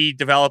if we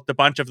developed a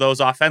bunch of those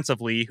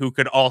offensively who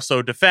could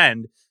also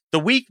defend? The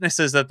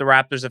weaknesses that the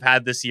Raptors have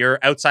had this year,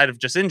 outside of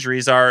just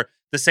injuries, are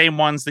the same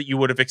ones that you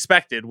would have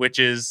expected, which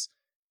is,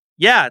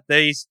 yeah,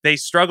 they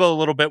struggle a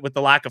little bit with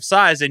the lack of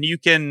size. And you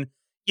can,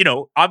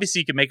 obviously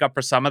you can make up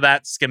for some of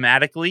that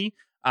schematically.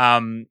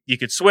 You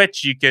could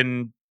switch, you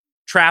can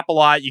trap a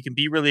lot, you can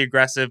be really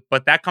aggressive,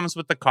 but that comes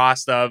with the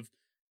cost of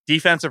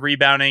defensive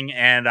rebounding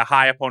and a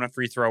high opponent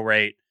free throw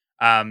rate.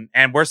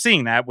 And we're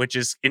seeing that, which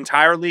is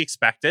entirely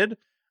expected.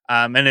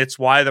 And it's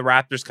why the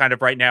Raptors kind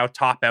of right now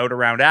top out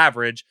around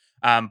average.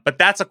 But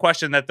that's a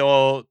question that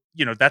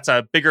that's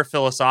a bigger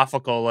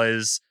philosophical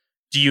is,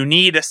 do you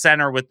need a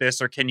center with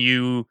this? Or can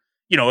you,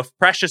 if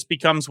Precious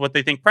becomes what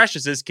they think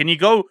Precious is, can you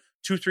go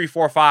 2, 3,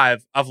 4,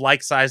 5 of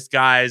like-sized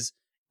guys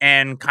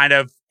and kind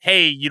of,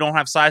 hey, you don't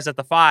have size at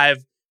the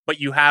 5, but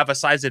you have a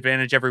size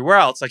advantage everywhere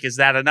else? Like, is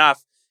that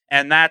enough?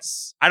 And I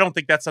don't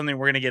think that's something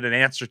we're going to get an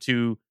answer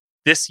to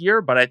this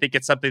year, but I think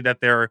it's something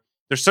that they're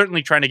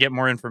certainly trying to get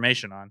more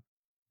information on.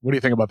 What do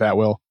you think about that,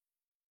 Will?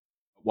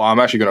 Well, I'm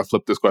actually going to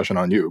flip this question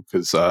on you,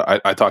 because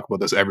I talk about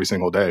this every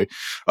single day.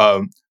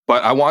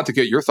 But I want to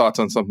get your thoughts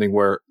on something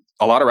where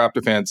a lot of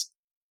Raptor fans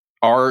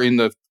are in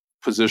the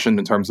position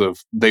in terms of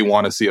they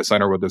want to see a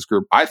center with this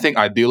group. I think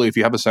ideally, if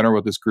you have a center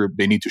with this group,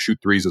 they need to shoot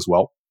threes as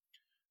well.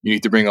 You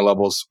need to bring a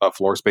level of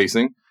floor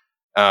spacing.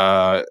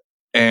 And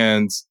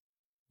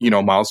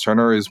Miles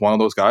Turner is one of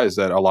those guys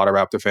that a lot of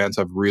Raptor fans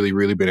have really,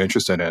 really been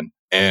interested in.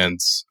 And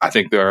I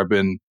think there have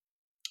been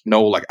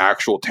no like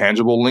actual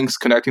tangible links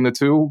connecting the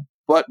two,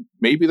 but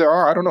maybe there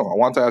are. I don't know. I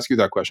want to ask you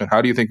that question.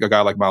 How do you think a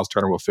guy like Miles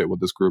Turner will fit with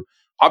this group?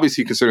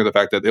 Obviously, considering the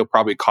fact that they'll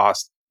probably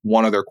cost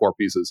one of their core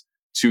pieces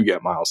to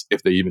get Miles,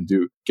 if they even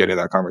do get in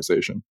that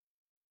conversation.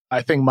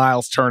 I think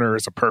Miles Turner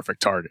is a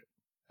perfect target.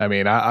 I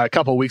mean, a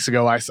couple of weeks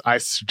ago, I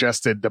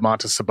suggested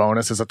Domantas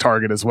Sabonis as a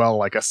target as well,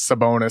 like a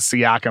Sabonis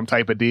Siakam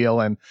type of deal,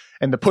 and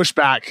the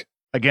pushback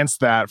against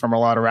that from a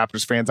lot of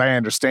Raptors fans, I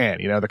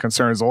understand. The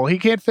concerns, well, he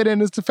can't fit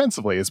in as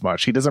defensively as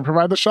much. He doesn't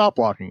provide the shot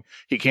blocking.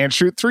 He can't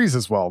shoot threes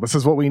as well. This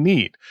is what we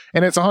need.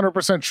 And it's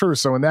 100% true.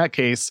 So in that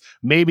case,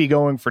 maybe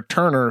going for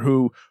Turner,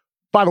 who,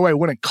 by the way,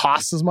 wouldn't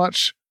cost as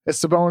much as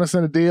Sabonis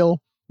in a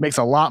deal, makes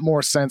a lot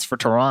more sense for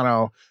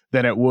Toronto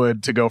than it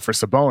would to go for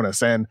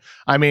Sabonis. And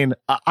I mean,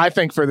 I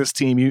think for this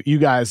team, you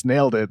guys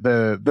nailed it.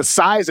 The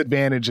size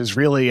advantage is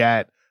really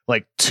at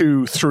like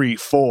 2, 3,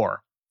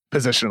 4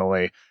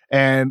 positionally.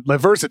 And the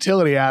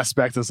versatility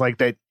aspect is like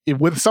that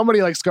with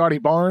somebody like Scottie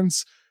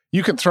Barnes,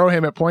 you can throw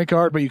him at point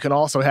guard, but you can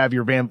also have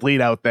your Van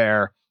Vliet out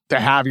there to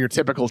have your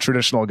typical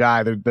traditional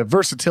guy. The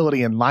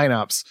versatility in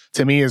lineups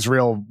to me is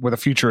real where the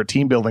future of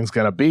team building is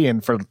going to be.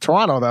 And for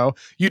Toronto, though,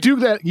 you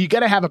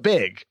got to have a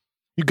big.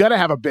 You got to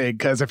have a big,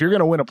 because if you're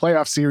going to win a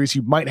playoff series,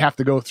 you might have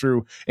to go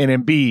through an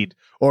Embiid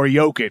or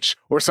Jokic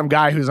or some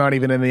guy who's not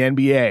even in the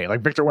NBA,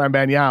 like Victor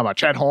Wembanyama,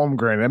 Chet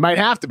Holmgren. It might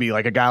have to be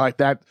like a guy like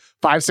that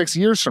 5-6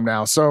 years from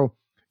now. So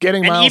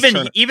getting Miles and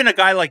Turner, even a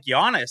guy like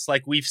Giannis,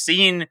 like we've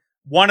seen,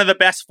 one of the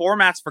best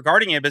formats for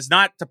guarding him is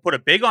not to put a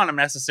big on him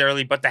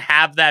necessarily, but to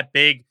have that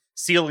big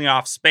sealing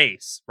off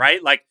space,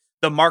 right? Like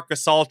the Marc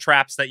Gasol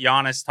traps that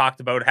Giannis talked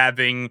about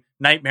having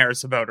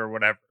nightmares about or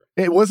whatever.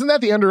 It wasn't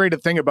that the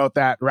underrated thing about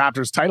that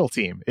Raptors title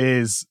team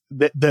is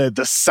the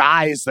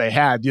size they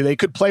had. They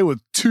could play with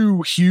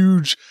 2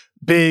 huge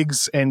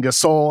bigs and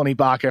Gasol and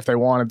Ibaka if they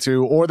wanted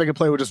to, or they could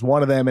play with just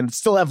one of them and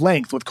still have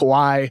length with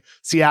Kawhi,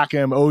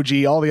 Siakam,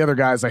 OG, all the other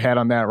guys they had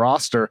on that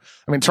roster.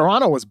 I mean,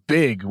 Toronto was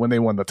big when they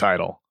won the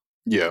title.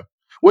 Yeah,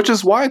 which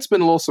is why it's been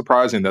a little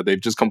surprising that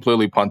they've just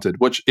completely punted,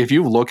 which if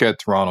you look at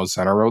Toronto's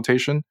center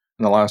rotation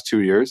in the last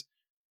 2 years,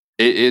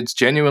 it's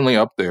genuinely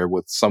up there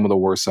with some of the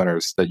worst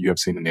centers that you have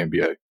seen in the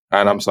NBA.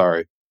 And I'm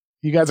sorry.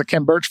 You guys a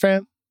Kem Birch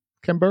fan?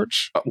 Kem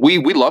Birch? We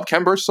love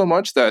Kem Birch so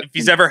much that... If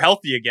he's ever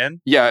healthy again.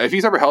 Yeah, if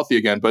he's ever healthy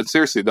again. But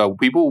seriously, though,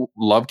 people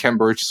love Kem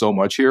Birch so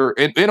much here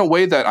in a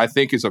way that I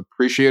think is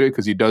appreciated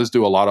because he does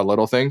do a lot of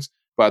little things.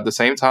 But at the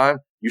same time,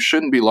 you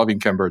shouldn't be loving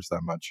Kem Birch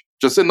that much.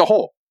 Just in the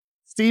whole.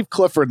 Steve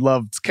Clifford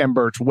loved Kem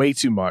Birch way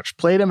too much.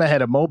 Played him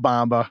ahead of Mo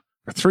Bamba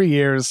for 3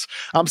 years.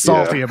 I'm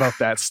salty about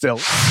that still.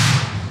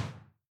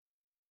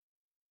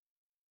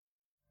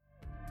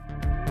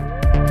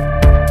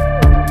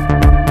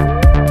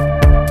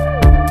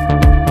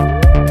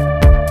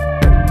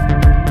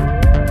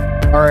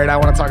 All right, I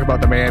want to talk about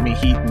the Miami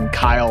Heat and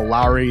Kyle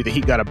Lowry. The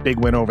Heat got a big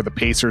win over the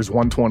Pacers,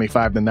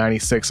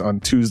 125-96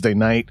 on Tuesday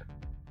night.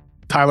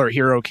 Tyler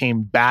Hero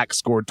came back,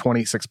 scored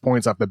 26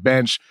 points off the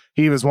bench.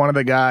 He was one of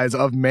the guys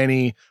of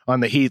many on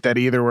the Heat that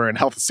either were in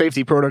health and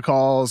safety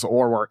protocols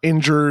or were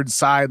injured,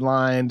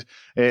 sidelined.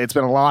 It's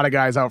been a lot of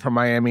guys out from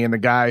Miami, and the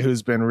guy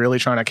who's been really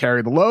trying to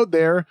carry the load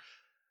there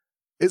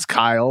is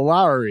Kyle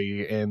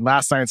Lowry. In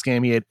last night's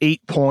game, he had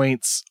 8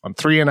 points on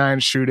 3 of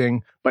 9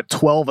 shooting, but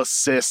 12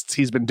 assists.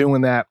 He's been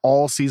doing that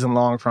all season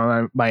long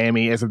from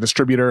Miami as a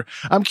distributor.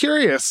 I'm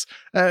curious,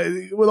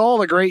 with all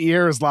the great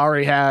years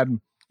Lowry had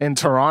in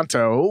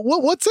Toronto,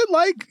 what's it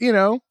like,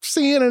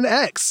 seeing an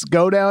ex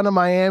go down to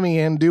Miami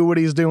and do what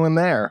he's doing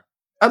there?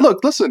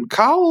 Look, listen,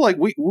 Kyle, like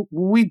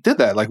we did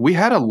that. Like we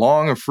had a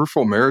long and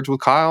fruitful marriage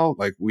with Kyle.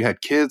 Like we had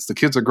kids. The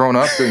kids are grown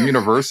up. They're in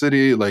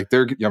university. Like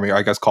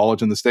I guess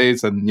college in the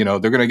States, and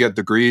they're gonna get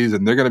degrees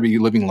and they're gonna be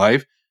living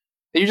life.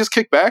 And you just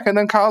kick back, and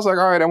then Kyle's like,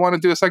 "All right, I want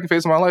to do a second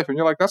phase of my life," and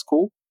you're like, "That's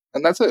cool,"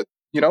 and that's it.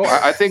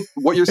 I think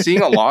what you're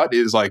seeing a lot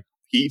is like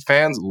Heat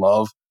fans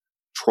love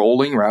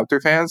trolling Raptor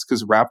fans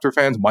because Raptor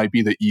fans might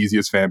be the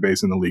easiest fan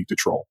base in the league to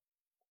troll.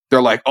 They're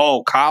like,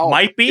 "Oh, Kyle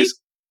might be."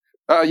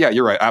 Yeah,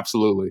 you're right.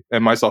 Absolutely.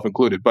 And myself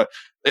included. But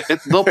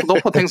they'll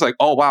put things like,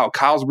 oh, wow,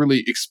 Kyle's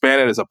really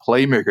expanded as a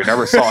playmaker.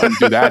 Never saw him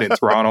do that in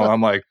Toronto.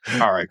 I'm like,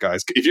 all right,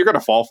 guys, if you're going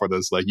to fall for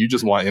this, like, you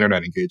just want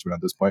internet engagement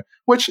at this point,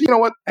 which, you know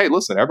what? Hey,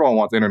 listen, everyone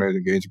wants internet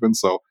engagement.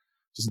 So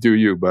just do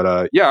you.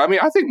 But yeah, I mean,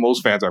 I think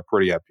most fans are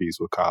pretty at peace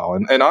with Kyle.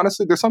 And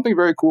honestly, there's something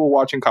very cool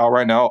watching Kyle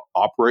right now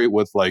operate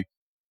with, like,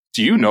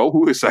 do you know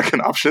who his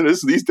second option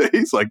is these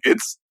days? Like, it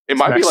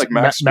might be like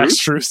Max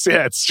Strus.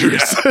 Yeah, it's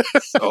Strus.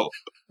 Yeah. So,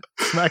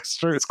 Max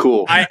Strus. It's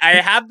cool. I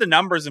have the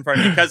numbers in front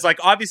of me because, like,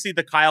 obviously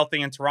the Kyle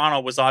thing in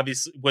Toronto was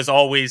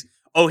always,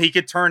 oh, he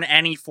could turn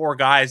any 4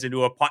 guys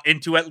into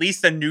at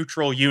least a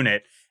neutral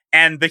unit,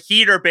 and the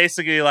Heat are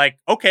basically like,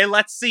 okay,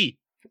 let's see.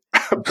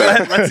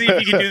 Let's see if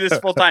he can do this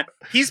full time.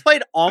 He's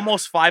played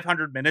almost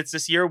 500 minutes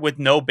this year with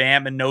no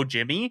Bam and no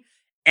Jimmy,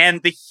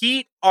 and the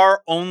Heat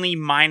are only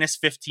minus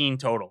 15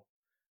 total.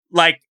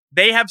 Like,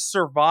 they have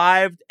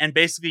survived and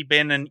basically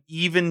been an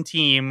even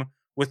team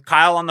with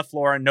Kyle on the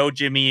floor and no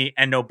Jimmy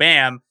and no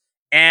Bam.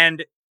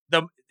 And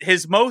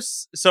his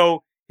most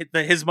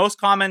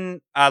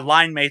common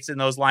line mates in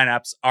those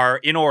lineups are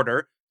in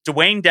order: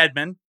 Dwayne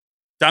Dedmon,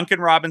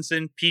 Duncan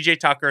Robinson, PJ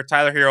Tucker,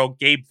 Tyler Hero,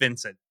 Gabe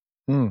Vincent.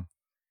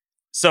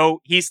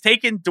 So he's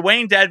taken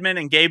Dwayne Dedmon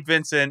and Gabe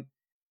Vincent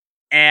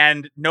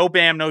and no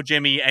Bam, no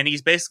Jimmy, and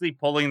he's basically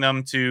pulling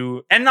them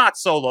to, and not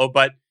solo,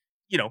 but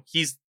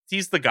he's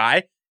the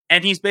guy.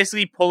 And he's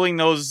basically pulling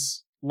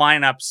those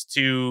lineups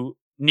to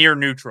near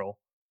neutral,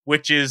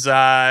 which is,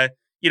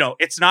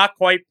 it's not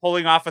quite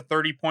pulling off a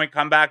 30-point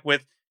comeback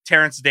with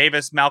Terrence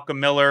Davis, Malcolm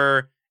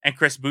Miller, and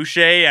Chris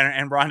Boucher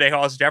and Rondé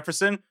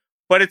Hollis-Jefferson,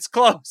 but it's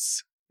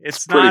close.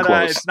 It's not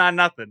close. It's not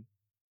nothing.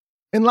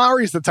 And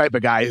Lowry's the type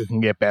of guy who can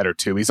get better,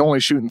 too. He's only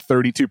shooting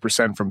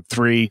 32% from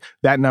three.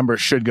 That number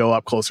should go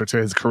up closer to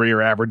his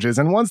career averages.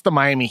 And once the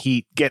Miami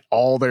Heat get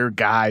all their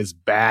guys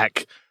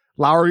back,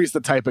 Lowry's the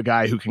type of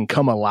guy who can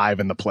come alive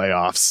in the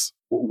playoffs.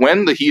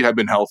 When the Heat had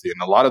been healthy,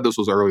 and a lot of this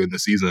was early in the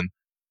season,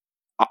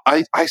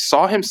 I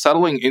saw him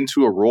settling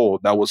into a role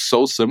that was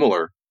so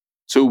similar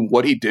to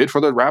what he did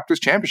for the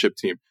Raptors championship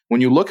team. When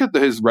you look at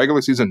his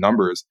regular season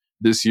numbers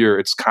this year,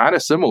 it's kind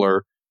of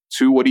similar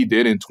to what he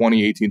did in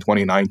 2018,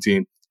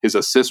 2019. His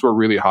assists were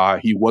really high.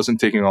 He wasn't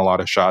taking a lot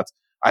of shots.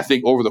 I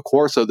think over the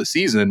course of the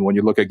season, when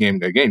you look at game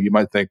to game, you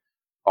might think,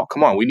 oh,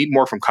 come on, we need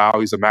more from Kyle.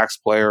 He's a max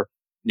player.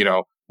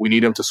 We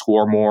need him to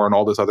score more and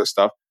all this other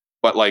stuff.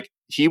 But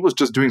he was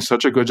just doing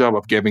such a good job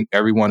of getting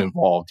everyone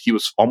involved. He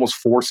was almost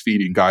force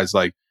feeding guys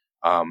like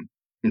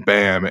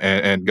Bam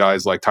and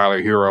guys like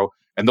Tyler Hero.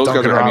 And those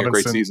guys are having a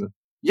great season.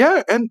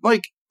 Yeah, and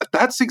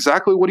that's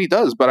exactly what he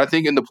does. But I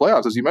think in the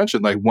playoffs, as you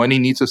mentioned, when he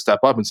needs to step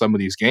up in some of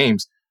these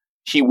games,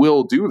 he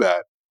will do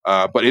that.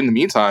 But in the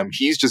meantime,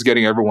 he's just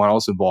getting everyone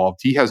else involved.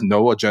 He has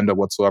no agenda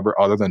whatsoever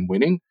other than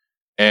winning.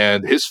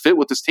 And his fit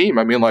with this team,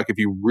 if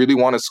you really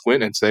want to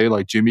squint and say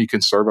Jimmy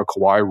can serve a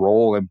Kawhi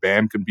role and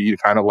Bam can be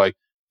kind of like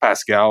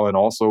Pascal and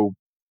also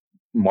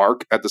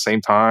Mark at the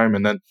same time.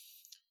 And then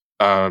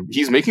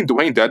he's making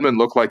Dwayne Dedmon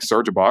look like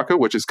Serge Ibaka,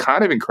 which is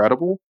kind of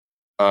incredible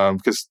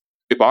because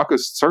Ibaka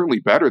is certainly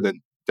better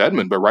than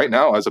Dedmon. But right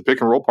now, as a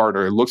pick and roll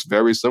partner, it looks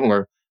very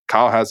similar.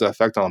 Kyle has that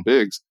effect on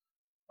bigs.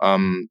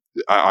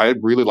 I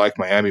really like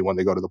Miami when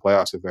they go to the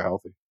playoffs if they're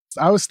healthy.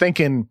 I was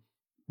thinking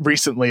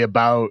recently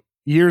about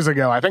years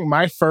ago, I think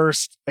my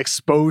first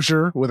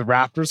exposure with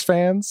Raptors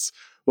fans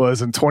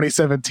was in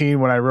 2017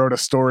 when I wrote a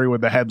story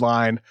with the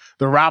headline,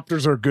 "The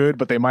Raptors are good,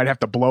 but they might have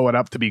to blow it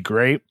up to be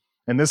great."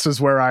 And this is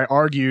where I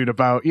argued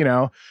about,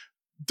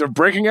 they're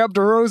breaking up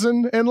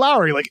DeRozan and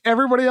Lowry like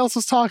everybody else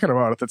was talking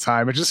about at the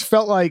time. It just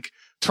felt like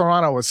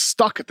Toronto was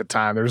stuck at the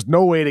time. There's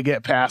no way to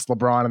get past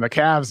LeBron and the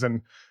Cavs.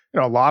 And,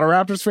 a lot of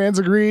Raptors fans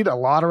agreed. A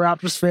lot of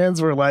Raptors fans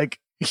were like,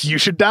 you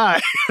should die.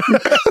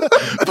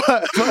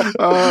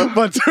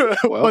 but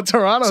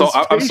Toronto's So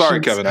I'm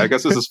sorry, Kevin. I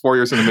guess this is 4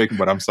 years in the making,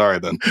 but I'm sorry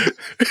then.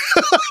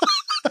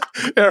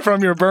 Yeah,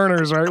 from your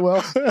burners, right?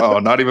 Well, oh,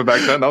 not even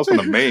back then. That was from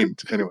the main.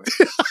 Anyway.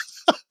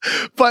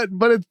 but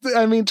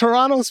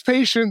Toronto's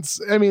patience,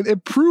 they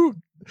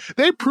proved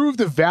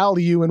the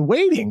value in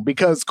waiting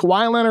because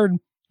Kawhi Leonard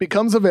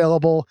becomes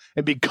available,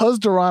 and because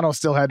Toronto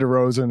still had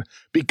DeRozan,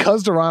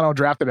 because Toronto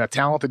drafted a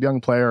talented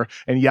young player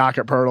in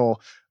Jakob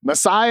Poeltl,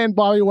 Masai and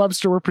Bobby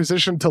Webster were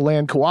positioned to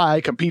land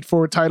Kawhi, compete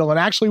for a title, and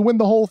actually win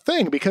the whole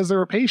thing because they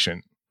were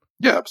patient.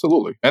 Yeah,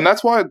 absolutely. And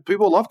that's why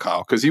people love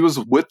Kyle, because he was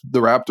with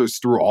the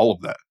Raptors through all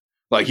of that.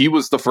 He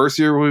was the first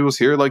year he was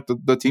here,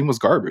 the team was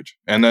garbage.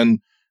 And then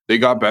they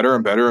got better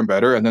and better and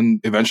better. And then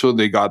eventually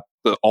they got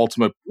the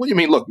ultimate. What do you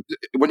mean? Look,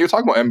 when you're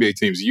talking about NBA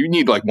teams, you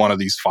need one of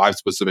these 5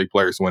 specific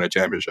players to win a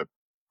championship,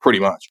 pretty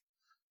much.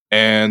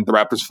 And the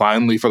Raptors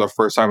finally, for the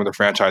first time in their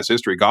franchise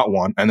history, got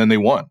one, and then they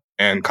won.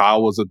 And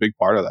Kyle was a big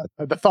part of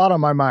that. The thought on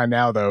my mind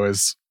now, though,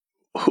 is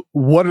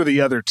what are the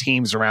other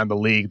teams around the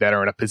league that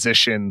are in a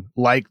position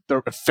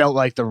felt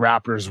like the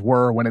Raptors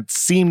were when it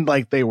seemed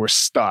like they were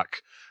stuck?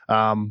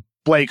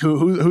 Blake,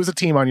 who's a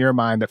team on your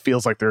mind that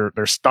feels like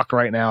they're stuck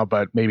right now,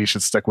 but maybe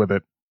should stick with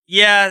it?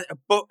 Yeah,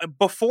 but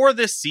before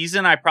this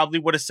season, I probably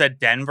would have said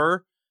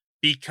Denver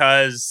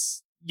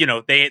because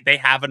they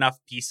have enough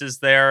pieces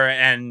there,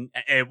 and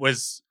it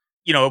was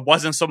it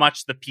wasn't so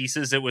much the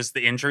pieces, it was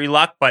the injury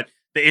luck, but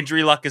the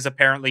injury luck is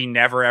apparently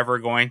never ever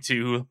going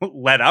to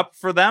let up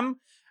for them.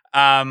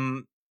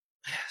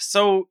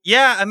 So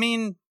yeah,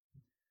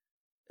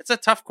 it's a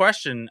tough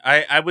question.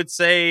 I would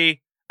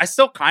say I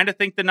still kind of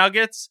think the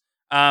Nuggets.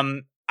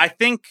 I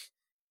think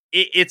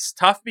it's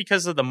tough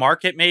because of the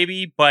market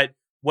maybe, but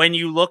when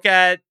you look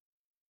at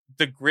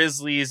the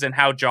Grizzlies and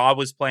how Ja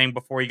was playing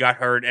before he got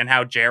hurt and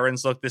how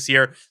Jaren's looked this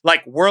year,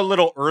 we're a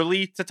little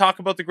early to talk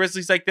about the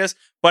Grizzlies like this,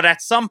 but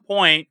at some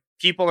point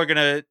people are going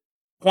to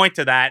point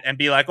to that and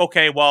be like,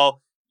 okay,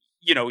 well,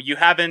 you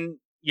haven't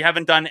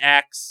done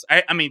X.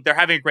 I mean, they're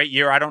having a great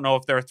year. I don't know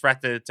if they're a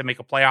threat to make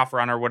a playoff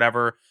run or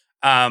whatever.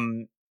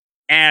 And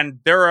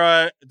they're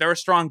a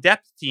strong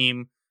depth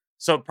team.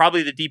 So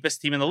probably the deepest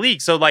team in the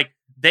league. So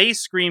they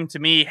scream to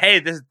me,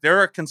 hey,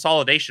 they're a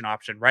consolidation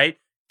option, right?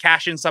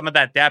 Cash in some of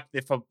that depth.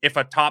 If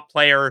a top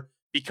player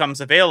becomes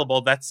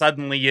available, that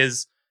suddenly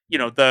is,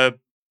 the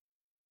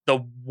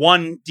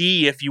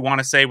 1D, if you want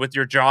to say, with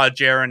your Ja,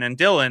 Jaren, and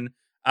Dylan.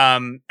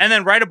 And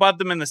then right above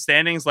them in the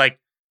standings,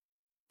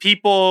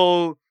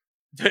 people,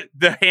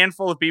 the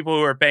handful of people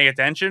who are paying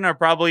attention are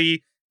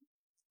probably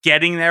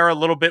getting there a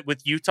little bit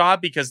with Utah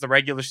because the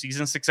regular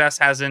season success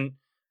hasn't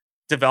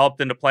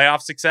developed into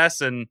playoff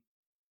success. And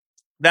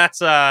that's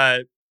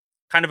kind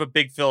kind of a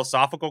big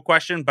philosophical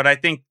question, but I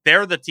think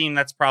they're the team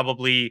that's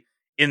probably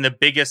in the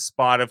biggest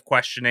spot of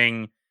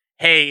questioning,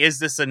 hey, is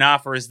this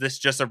enough, or is this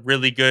just a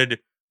really good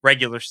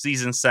regular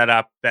season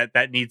setup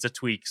that needs a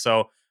tweak?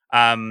 So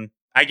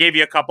I gave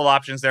you a couple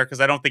options there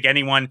because I don't think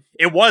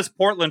it was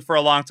Portland for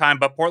a long time,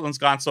 but Portland's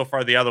gone so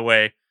far the other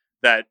way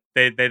that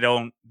they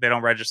don't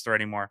register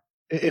anymore.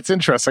 It's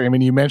interesting. I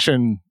mean, you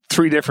mentioned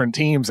three different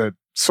teams at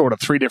sort of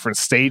three different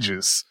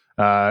stages.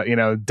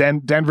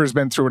 Denver's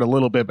been through it a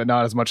little bit, but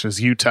not as much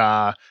as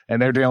Utah,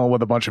 and they're dealing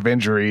with a bunch of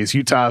injuries.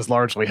 Utah is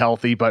largely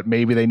healthy, but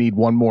maybe they need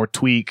one more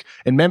tweak.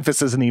 And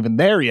Memphis isn't even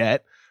there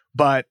yet,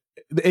 but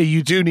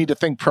you do need to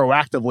think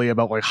proactively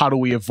about like, how do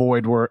we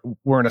avoid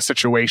we're in a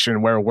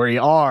situation where we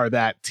are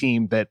that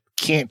team that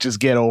can't just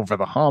get over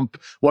the hump.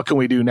 What can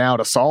we do now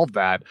to solve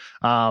that?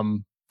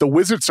 The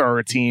Wizards are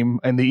a team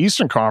in the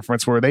Eastern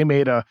Conference where they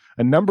made a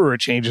number of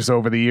changes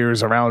over the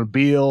years around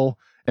Beal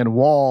and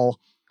Wall.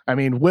 I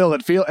mean, Will,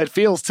 it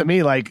feels to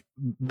me like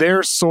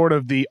they're sort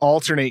of the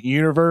alternate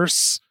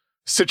universe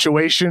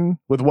situation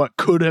with what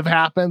could have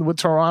happened with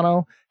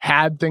Toronto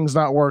had things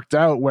not worked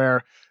out,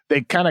 where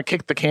they kind of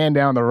kicked the can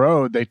down the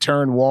road. They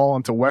turned Wall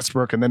into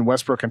Westbrook and then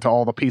Westbrook into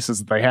all the pieces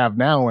that they have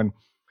now. And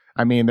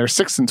I mean, they're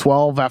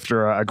 6-12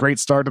 after a great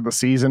start to the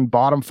season,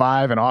 bottom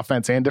 5 in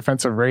offense and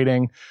defensive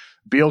rating.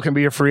 Beal can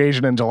be a free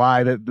agent in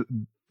July.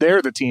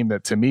 They're the team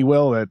that, to me,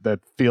 Will, that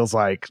feels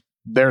like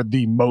they're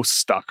the most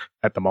stuck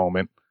at the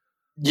moment.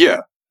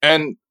 Yeah.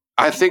 And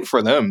I think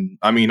for them,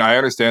 I mean, I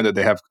understand that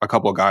they have a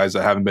couple of guys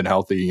that haven't been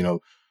healthy.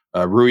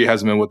 Rui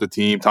hasn't been with the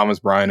team. Thomas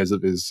Bryant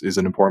is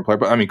an important player.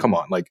 But I mean, come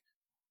on, like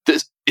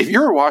this, if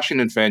you're a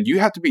Washington fan, you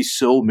have to be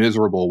so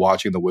miserable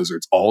watching the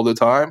Wizards all the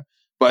time,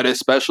 but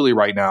especially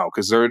right now,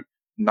 because they're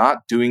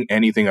not doing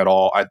anything at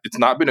all. It's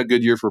not been a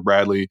good year for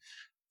Bradley.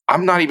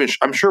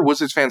 I'm sure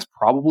Wizards fans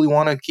probably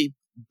want to keep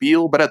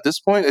Beal, but at this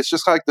point, it's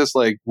just like this,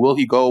 like, will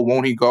he go?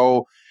 Won't he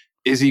go?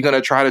 Is he going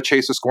to try to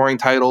chase a scoring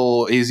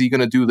title? Is he going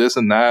to do this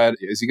and that?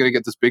 Is he going to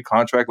get this big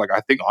contract? Like,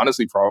 I think,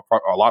 honestly, for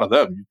a lot of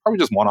them, you probably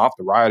just want off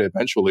the ride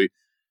eventually.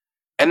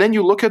 And then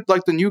you look at,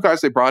 like, the new guys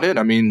they brought in.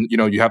 I mean,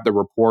 you have the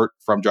report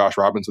from Josh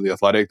Robbins of The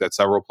Athletic that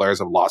several players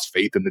have lost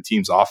faith in the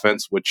team's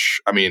offense,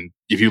 which, I mean,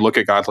 if you look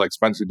at guys like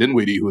Spencer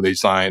Dinwiddie, who they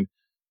signed,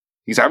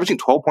 he's averaging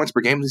 12 points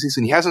per game this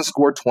season. He hasn't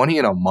scored 20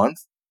 in a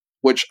month,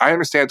 which I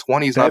understand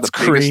 20 is not the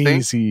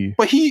biggest thing.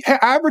 But he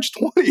averaged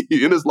 20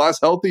 in his last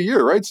healthy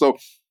year, right? So,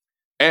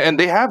 and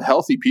they have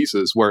healthy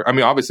pieces where, I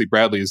mean, obviously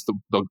Bradley is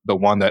the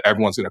one that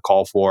everyone's going to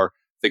call for.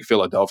 I think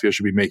Philadelphia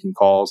should be making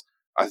calls.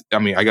 I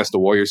mean, I guess the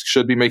Warriors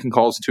should be making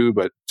calls too.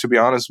 But to be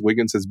honest,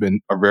 Wiggins has been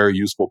a very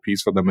useful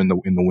piece for them in the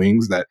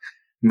wings that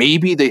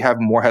maybe they have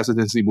more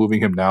hesitancy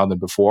moving him now than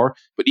before.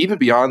 But even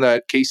beyond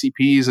that,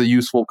 KCP is a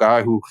useful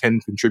guy who can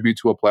contribute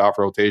to a playoff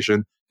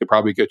rotation. Could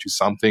probably get you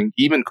something.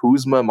 Even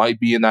Kuzma might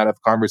be in that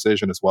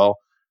conversation as well.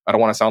 I don't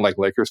want to sound like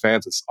Lakers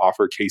fans and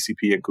offer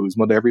KCP and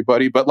Kuzma to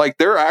everybody, but like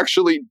they're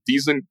actually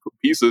decent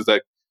pieces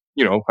that,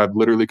 have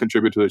literally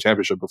contributed to the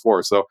championship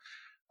before. So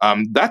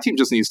that team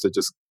just needs to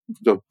just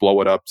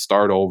blow it up,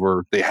 start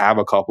over. They have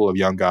a couple of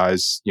young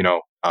guys,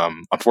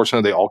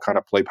 unfortunately they all kind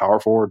of play power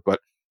forward,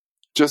 but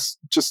just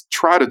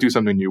try to do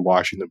something new,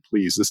 Washington,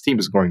 please. This team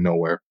is going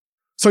nowhere.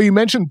 So you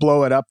mentioned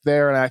blow it up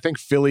there, and I think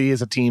Philly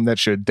is a team that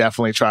should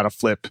definitely try to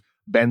flip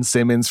Ben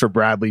Simmons for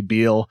Bradley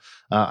Beal.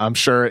 I'm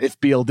sure if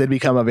Beal did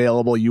become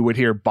available, you would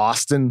hear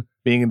Boston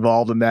being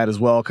involved in that as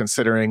well,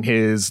 considering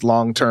his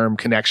long-term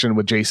connection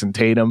with Jason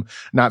Tatum.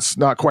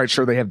 Not quite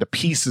sure they have the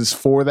pieces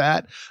for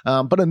that.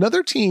 But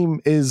another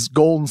team is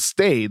Golden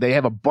State. They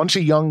have a bunch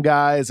of young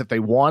guys. If they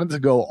wanted to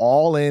go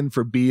all in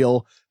for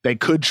Beal, they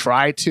could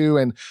try to.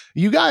 And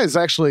you guys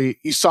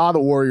you saw the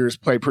Warriors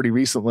play pretty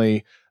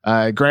recently.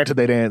 Granted,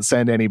 they didn't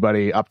send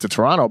anybody up to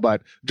Toronto,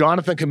 but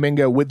Jonathan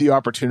Kuminga, with the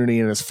opportunity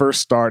in his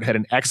first start, had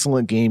an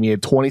excellent game. He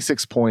had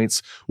 26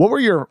 points. What were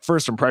your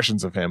first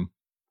impressions of him?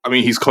 I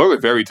mean, he's clearly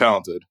very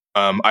talented.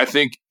 I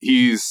think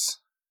it's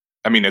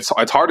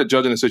hard to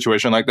judge in a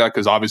situation like that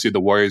because obviously the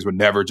Warriors would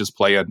never just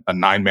play a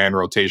 9-man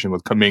rotation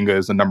with Kuminga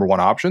as the number one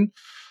option.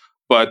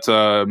 But,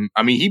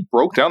 he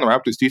broke down the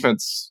Raptors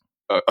defense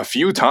a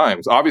few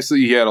times. Obviously,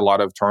 he had a lot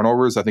of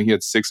turnovers. I think he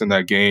had 6 in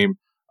that game.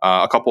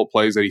 A couple of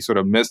plays that he sort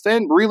of missed.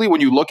 And really,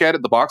 when you look at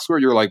it, the box score,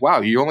 you're like, wow,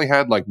 he only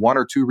had like 1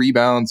 or 2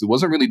 rebounds. It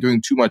wasn't really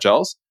doing too much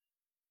else.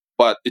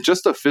 But it's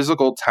just a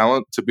physical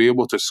talent to be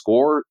able to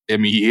score. I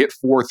mean, he hit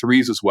 4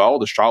 threes as well.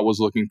 The shot was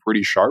looking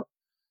pretty sharp.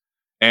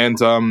 And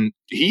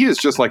he is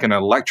just like an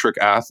electric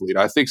athlete.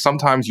 I think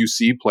sometimes you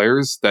see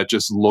players that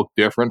just look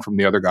different from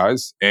the other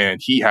guys.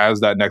 And he has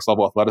that next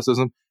level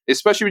athleticism,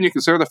 especially when you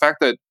consider the fact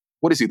that,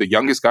 what is he, the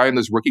youngest guy in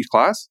this rookie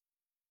class?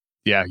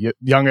 Yeah,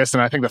 youngest,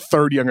 and I think the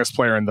 3rd youngest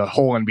player in the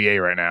whole NBA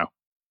right now.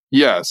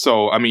 Yeah,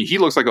 so, I mean, he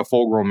looks like a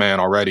full-grown man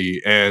already.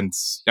 And,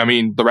 I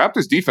mean, the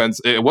Raptors' defense,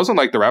 it wasn't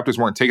like the Raptors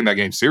weren't taking that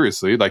game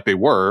seriously, like they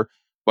were,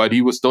 but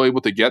he was still able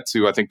to get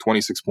to, I think,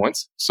 26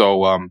 points.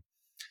 So,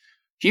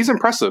 he's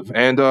impressive.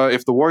 And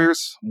if the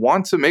Warriors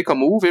want to make a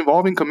move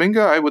involving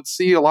Kuminga, I would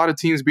see a lot of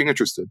teams being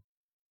interested.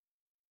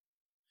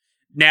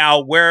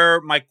 Now, where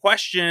my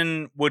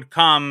question would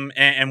come,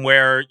 and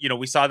where,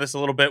 we saw this a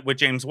little bit with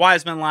James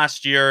Wiseman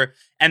last year,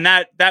 and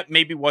that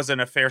maybe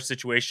wasn't a fair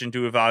situation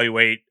to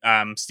evaluate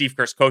Steve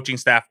Kerr's coaching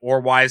staff or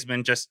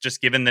Wiseman,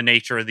 just given the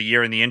nature of the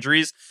year and the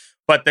injuries.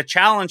 But the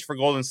challenge for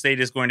Golden State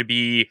is going to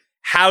be,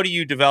 how do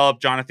you develop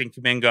Jonathan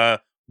Kuminga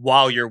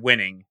while you're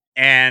winning?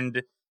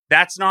 And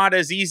that's not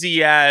as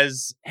easy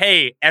as,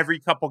 hey, every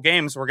couple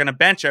games we're going to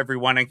bench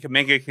everyone and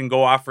Kuminga can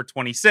go off for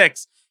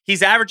 26.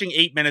 He's averaging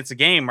 8 minutes a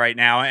game right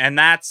now. And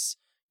that's,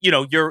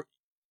 you're,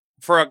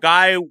 for a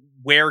guy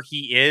where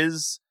he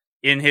is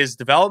in his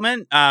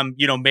development,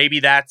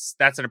 maybe that's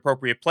an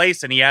appropriate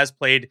place. And he has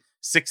played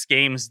 6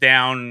 games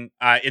down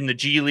in the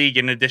G League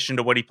in addition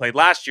to what he played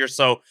last year.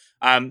 So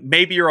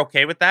maybe you're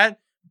okay with that.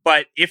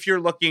 But if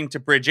you're looking to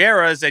bridge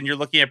eras and you're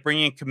looking at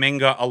bringing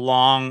Kuminga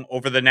along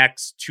over the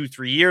next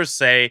 2-3 years,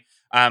 say,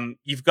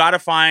 you've got to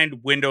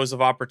find windows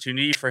of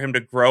opportunity for him to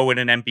grow in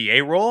an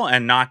NBA role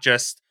and not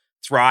just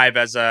thrive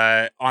as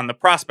on the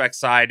prospect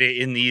side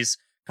in these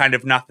kind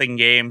of nothing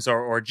games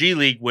or G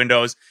League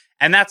windows.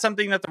 And that's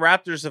something that the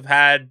Raptors have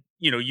had,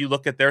 you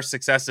look at their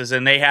successes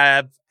and they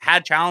have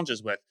had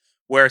challenges with,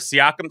 where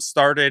Siakam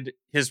started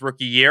his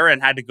rookie year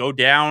and had to go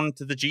down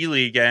to the G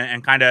League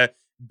and kind of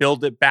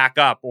build it back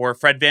up, or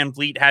Fred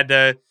VanVleet had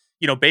to,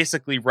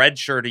 basically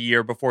redshirt a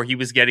year before he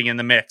was getting in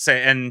the mix.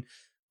 And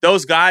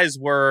those guys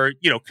were,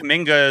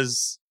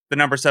 Kuminga's the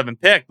number 7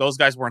 pick. Those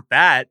guys weren't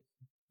that,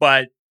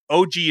 but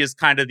OG is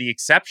kind of the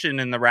exception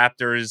in the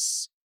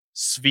Raptors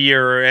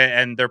sphere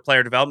and their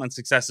player development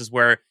successes,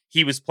 where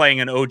he was playing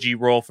an OG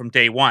role from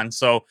day one.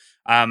 So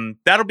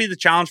that'll be the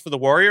challenge for the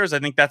Warriors. I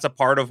think that's a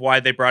part of why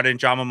they brought in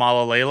Jama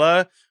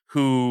Malalela,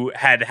 who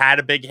had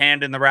a big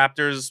hand in the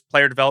Raptors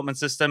player development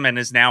system and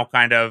is now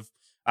kind of,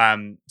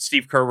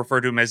 Steve Kerr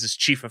referred to him as his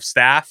chief of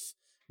staff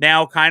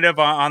now, kind of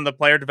on the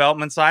player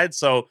development side.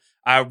 So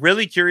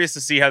really curious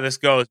to see how this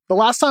goes. The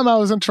last time I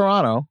was in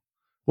Toronto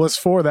was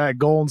for that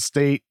Golden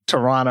State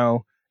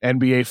Toronto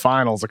NBA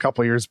Finals a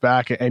couple of years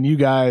back, and you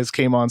guys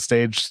came on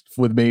stage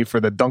with me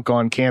for the Dunk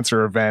on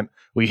Cancer event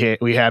we had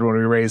when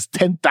we raised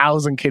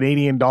 10,000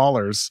 Canadian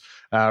dollars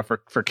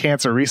for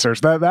cancer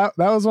research. That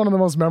was one of the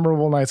most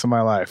memorable nights of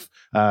my life.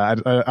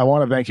 I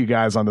want to thank you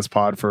guys on this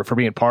pod for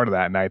being part of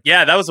that night.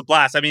 Yeah, that was a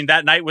blast. I mean,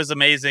 that night was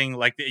amazing.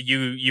 Like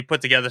you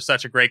put together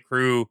such a great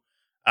crew.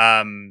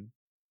 And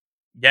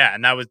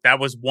that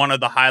was one of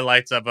the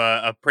highlights of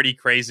a pretty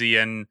crazy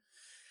and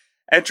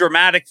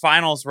dramatic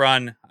finals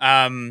run.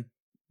 I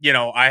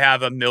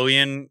have a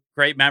million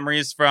great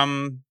memories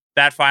from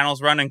that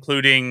finals run,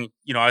 including,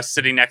 I was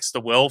sitting next to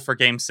Will for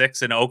Game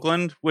 6 in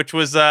Oakland, which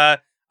was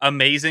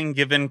amazing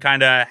given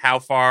kind of how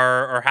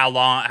far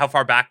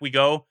back we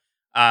go,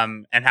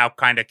 and how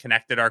kind of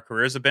connected our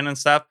careers have been and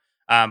stuff.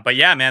 But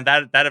yeah, man,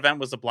 that event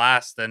was a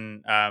blast,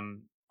 and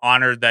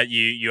honored that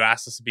you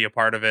asked us to be a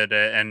part of it,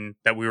 and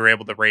that we were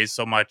able to raise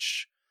so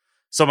much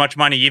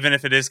money, even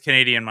if it is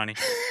Canadian money.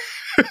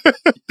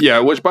 Yeah,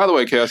 which, by the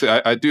way, Cassie,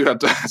 I do have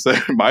to say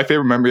my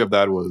favorite memory of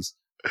that was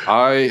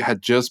I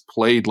had just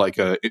played like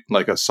a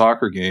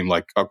soccer game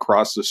like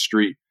across the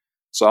street.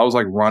 So I was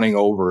like running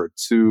over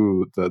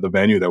to the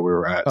venue that we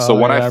were at. So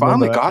when I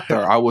finally got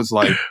there, I was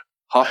like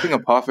huffing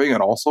and puffing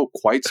and also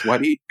quite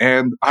sweaty.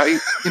 And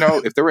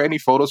if there were any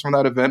photos from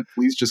that event,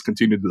 please just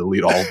continue to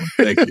delete all of them.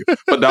 Thank you.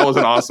 But that was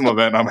an awesome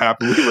event. I'm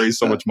happy we raised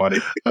so much money.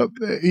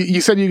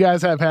 You said you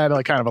guys have had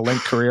like kind of a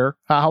linked career.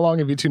 How long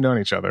have you two known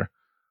each other?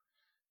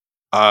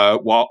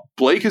 Well,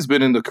 Blake has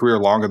been in the career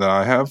longer than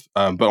I have,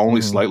 but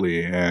only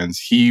slightly. And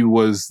he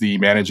was the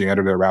managing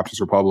editor at Raptors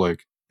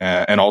Republic,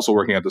 and also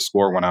working at The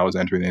Score when I was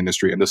entering the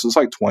industry. And this is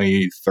like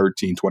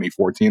 2013,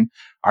 2014.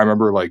 I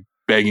remember like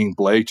begging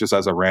Blake, just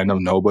as a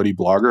random nobody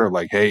blogger,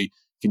 like, hey,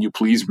 can you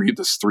please read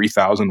this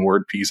 3,000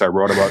 word piece I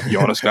wrote about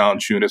Jonas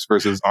Valanciunas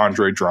versus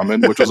Andre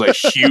Drummond, which was a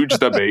huge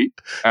debate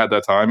at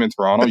that time in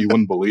Toronto. You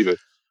wouldn't believe it.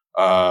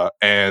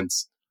 And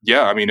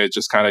yeah, I mean, it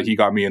just kind of, he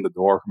got me in the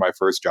door for my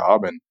first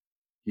job, and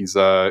he's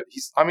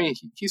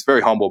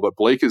very humble, but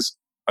Blake is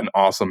an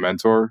awesome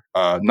mentor,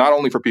 not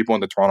only for people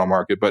in the Toronto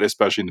market, but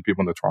especially in the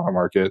people in the Toronto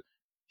market.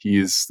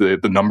 He's the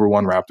number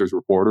one Raptors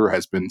reporter,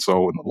 has been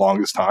so in the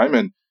longest time.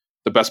 And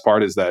the best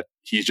part is that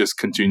he just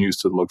continues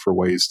to look for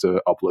ways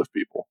to uplift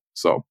people.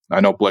 So I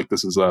know, Blake,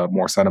 this is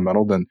more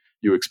sentimental than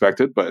you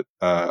expected, but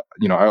I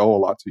owe a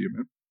lot to you,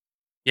 man.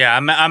 Yeah,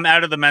 I'm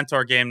out of the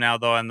mentor game now,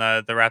 though, in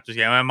the Raptors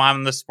game. I'm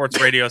on the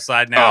sports radio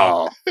side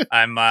now. Oh.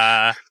 I'm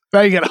now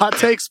you get hot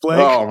takes, Blake.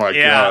 Oh my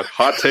God,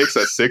 hot takes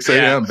at 6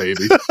 a.m.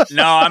 baby.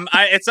 No,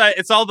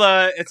 it's all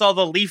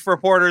the Leaf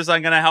reporters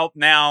I'm gonna help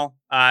now.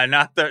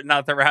 Not the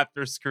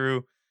Raptors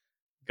crew.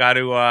 Got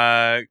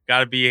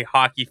to be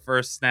hockey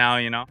first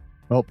now.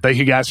 Well, thank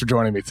you guys for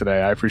joining me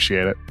today. I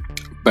appreciate it.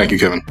 Thank you,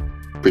 Kevin.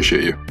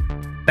 Appreciate you.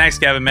 Thanks,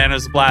 Kevin. Man, it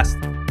was a blast.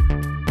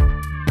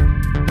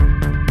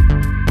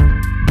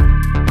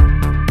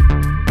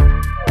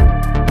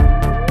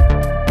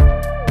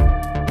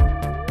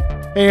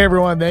 Hey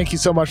everyone, thank you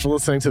so much for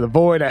listening to The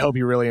Void. I hope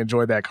you really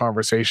enjoyed that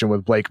conversation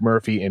with Blake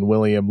Murphy and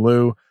William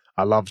Liu.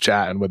 I love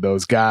chatting with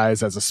those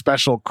guys. As a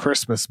special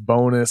Christmas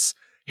bonus,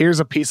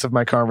 Here's a piece of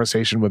my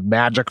conversation with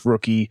Magic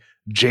rookie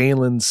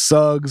Jalen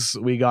Suggs.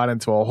 We got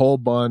into a whole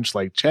bunch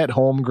like Chet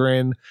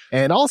Holmgren.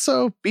 And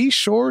also be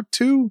sure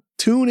to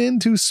tune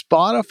into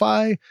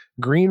Spotify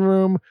Green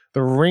Room.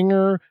 The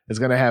Ringer is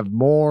going to have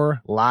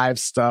more live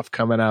stuff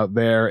coming out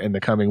there in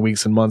the coming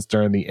weeks and months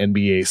during the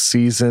NBA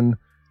season.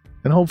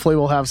 And hopefully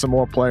we'll have some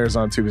more players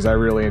on too, because I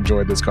really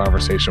enjoyed this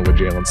conversation with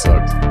Jalen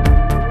Suggs.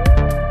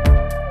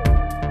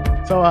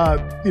 So,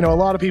 a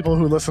lot of people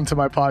who listen to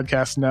my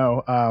podcast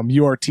know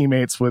you are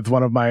teammates with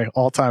one of my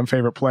all-time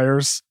favorite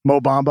players, Mo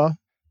Bamba.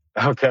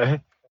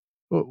 Okay.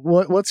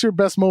 What's your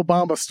best Mo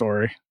Bamba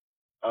story?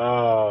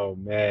 Oh,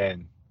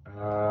 man.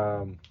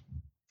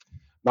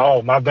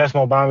 My best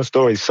Mo Bamba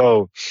story.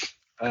 So,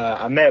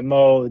 I met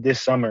Mo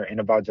this summer in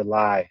about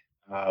July.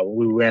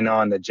 We went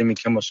on the Jimmy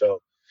Kimmel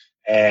show.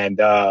 And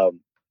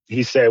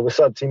he said, "What's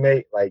up,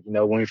 teammate?" Like,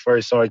 when we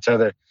first saw each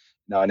other,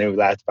 and then we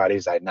laughed about it.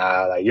 He's like,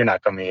 "Nah, like, you're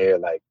not coming here."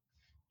 Like,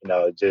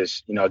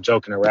 just,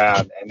 joking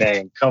around. And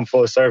then come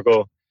full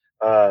circle,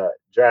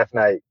 draft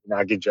night,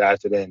 I get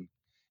drafted in,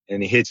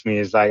 and he hits me.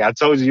 It's like, "I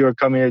told you were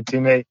coming here,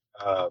 teammate."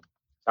 I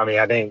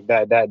think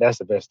that's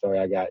the best story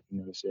I got,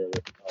 to share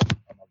with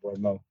my boy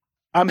Mo.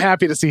 I'm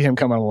happy to see him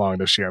coming along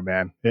this year,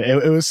 man.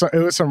 It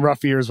was some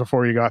rough years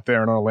before you got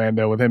there in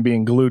Orlando with him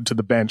being glued to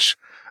the bench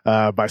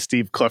by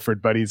Steve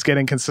Clifford, but he's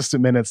getting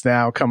consistent minutes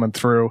now coming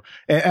through.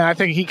 And I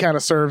think he kind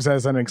of serves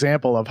as an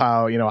example of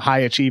how, high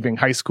achieving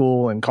high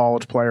school and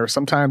college players,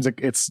 sometimes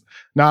it's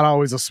not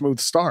always a smooth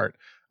start.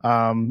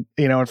 And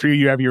for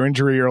you have your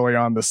injury early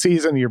on the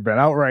season, you've been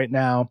out right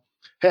now.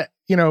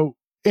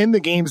 In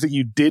the games that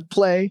you did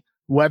play,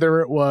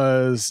 whether it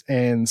was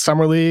in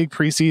summer league,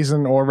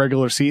 preseason, or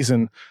regular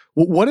season,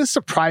 what has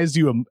surprised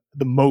you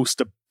the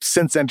most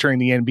since entering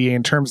the NBA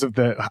in terms of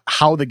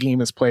how the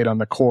game is played on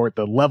the court,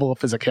 the level of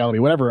physicality,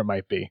 whatever it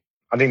might be?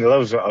 I think the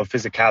levels of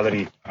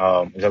physicality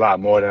is a lot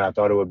more than I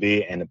thought it would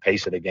be, and the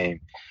pace of the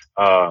game.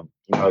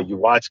 You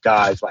watch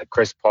guys like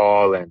Chris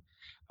Paul and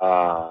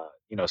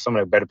some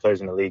of the better players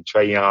in the league,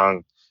 Trae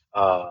Young,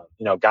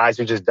 guys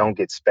who just don't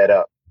get sped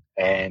up,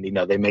 and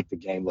they make the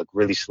game look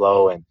really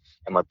slow and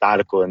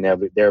methodical, and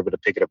they're able to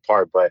pick it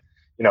apart. But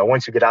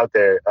once you get out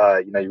there,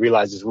 you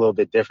realize it's a little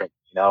bit different,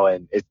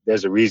 and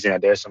there's a reason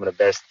that they're some of the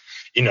best,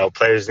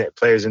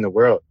 players in the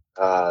world.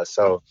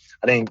 So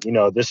I think,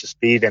 just the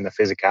speed and the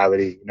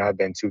physicality, have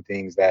been two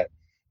things that,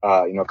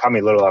 caught me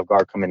a little off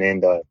guard coming in,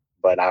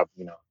 but I've,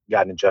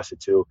 gotten adjusted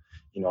to,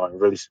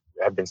 and really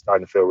have been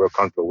starting to feel real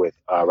comfortable with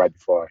right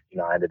before,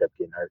 I ended up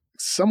getting hurt.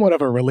 Somewhat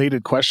of a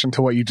related question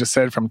to what you just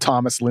said from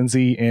Thomas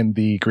Lindsay in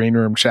the Green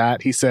Room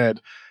chat. He said,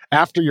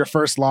 after your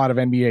first lot of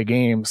NBA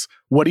games,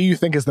 what do you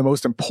think is the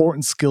most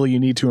important skill you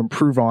need to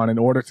improve on in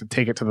order to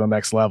take it to the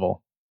next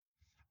level?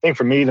 I think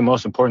for me, the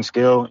most important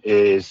skill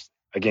is,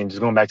 again, just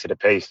going back to the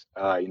pace,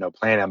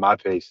 playing at my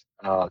pace.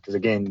 Because,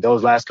 again,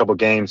 those last couple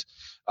games,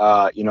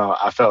 I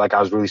felt like I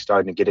was really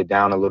starting to get it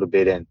down a little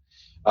bit and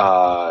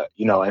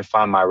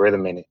find my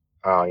rhythm in it.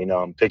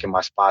 I'm picking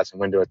my spots and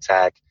when to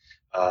attack,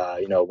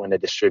 when to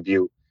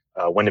distribute,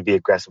 when to be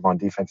aggressive on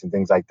defense and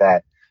things like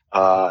that.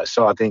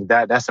 So I think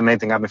that's the main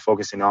thing I've been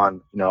focusing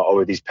on,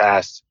 over these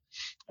past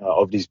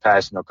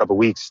couple of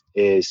weeks,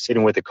 is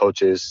sitting with the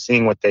coaches,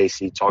 seeing what they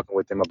see, talking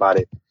with them about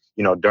it,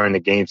 during the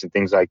games and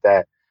things like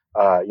that,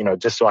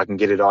 just so I can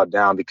get it all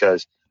down,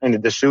 because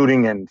the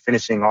shooting and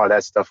finishing, all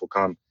that stuff will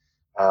come.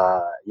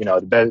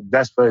 The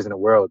best players in the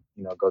world,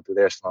 go through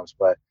their slumps,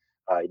 but,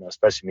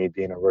 especially me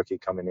being a rookie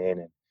coming in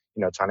and,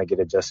 trying to get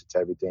adjusted to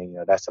everything,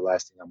 that's the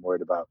last thing I'm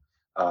worried about.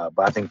 But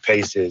I think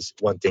pace is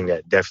one thing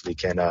that definitely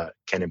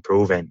can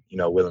improve and,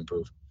 will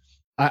improve.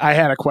 I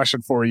had a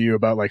question for you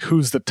about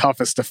who's the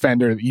toughest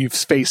defender that you've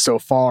faced so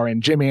far,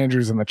 and Jim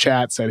Andrews in the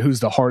chat said who's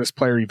the hardest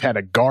player you've had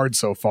to guard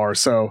so far.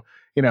 So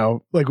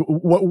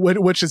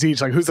which is each,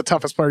 who's the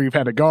toughest player you've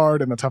had to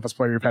guard and the toughest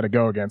player you've had to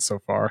go against so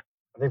far?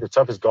 I think the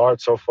toughest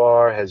guard so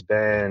far has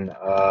been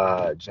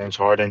James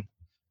Harden.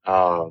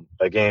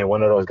 Again,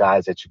 one of those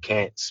guys that you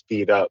can't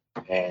speed up,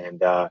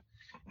 and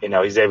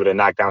he's able to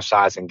knock down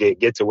shots and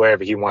get to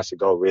wherever he wants to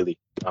go. Really,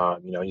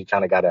 you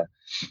kind of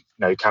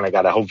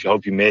gotta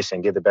hope you miss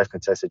and get the best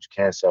contest that you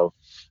can. So,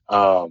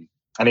 I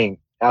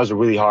think that was a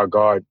really hard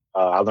guard.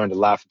 I learned a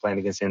lot from playing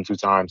against him 2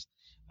 times.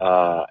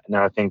 And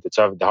I think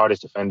the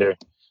hardest defender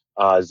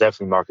is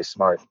definitely Marcus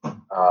Smart.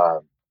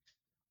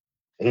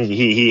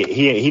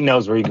 He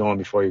knows where he's going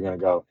before you're gonna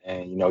go,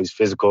 and he's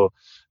physical,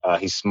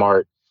 he's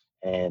smart,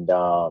 and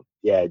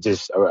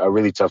just a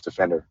really tough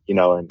defender.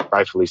 And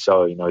rightfully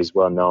so. He's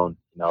well known,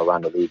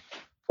 around the league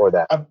for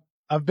that.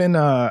 I've been,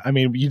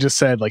 you just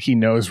said he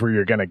knows where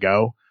you're gonna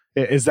go.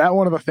 Is that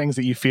one of the things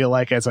that you feel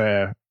like as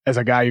a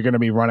guy you're going to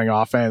be running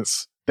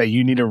offense that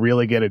you need to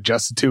really get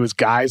adjusted to, is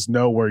guys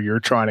know where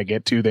you're trying to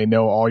get to? They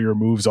know all your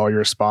moves, all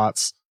your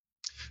spots.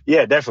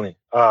 Yeah, definitely.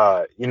 You're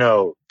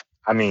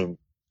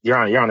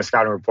on the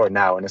scouting report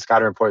now, and the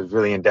scouting report is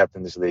really in depth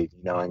in this league,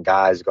 and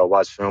guys go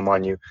watch film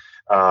on you,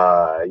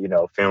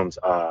 films,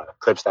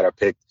 clips that are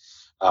picked,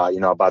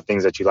 about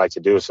things that you like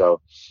to do.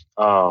 So,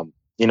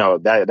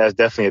 that's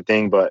definitely a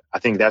thing, but I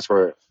think that's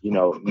where,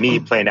 me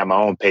playing at my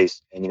own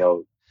pace and,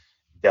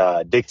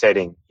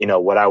 dictating,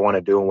 what I want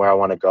to do and where I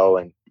want to go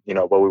and,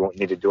 what we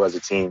need to do as a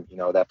team,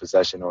 that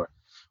possession or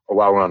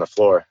while we're on the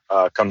floor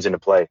comes into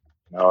play,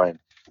 and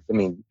I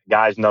mean,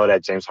 guys know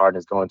that James Harden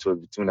is going to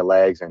between the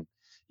legs and,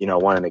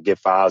 wanting to get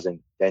fouls and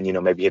then,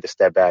 maybe hit a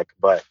step back,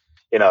 but,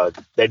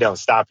 they don't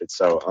stop it.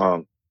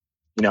 So,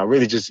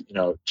 really just,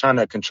 trying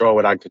to control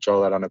what I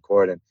control out on the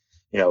court and,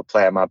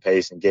 play at my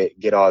pace and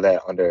get all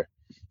that under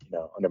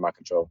my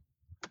control.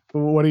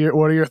 What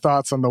are your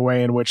thoughts on the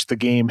way in which the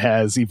game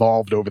has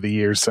evolved over the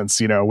years since,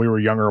 we were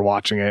younger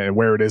watching it and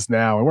where it is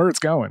now and where it's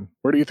going?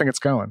 Where do you think it's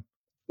going?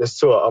 It's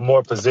to a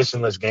more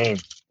positionless game.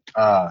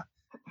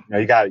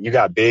 You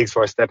got bigs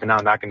who are stepping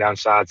out, knocking down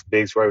shots,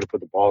 bigs who are able to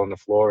put the ball on the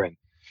floor and,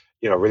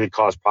 really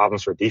cause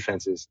problems for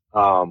defenses.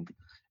 And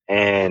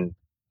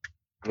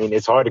I mean,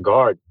 it's hard to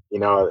guard.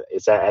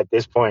 It's at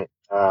this point,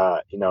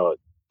 the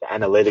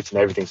analytics and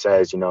everything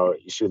says, you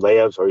shoot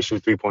layups or you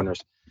shoot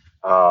 3-pointers.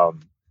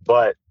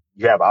 But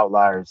you have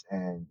outliers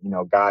and,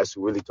 guys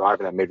who really thrive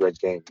in that mid-range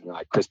game,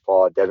 like Chris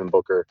Paul, Devin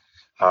Booker,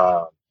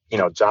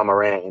 John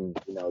Morant, and,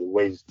 the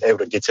way he's able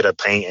to get to the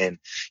paint and,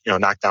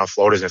 knock down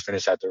floaters and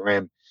finish at the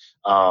rim.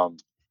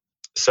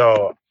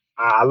 So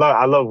I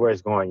love where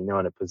it's going, in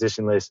a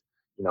positionless,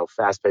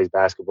 fast-paced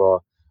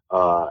basketball,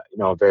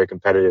 very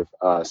competitive.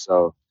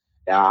 So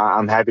yeah,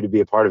 I'm happy to be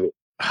a part of it.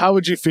 How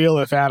would you feel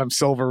if Adam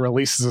Silver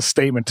releases a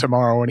statement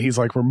tomorrow and he's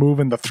like, we're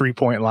moving the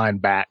 3-point line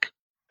back?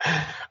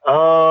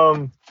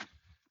 I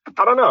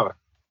don't know.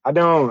 I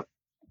don't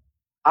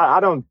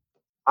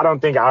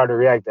think I would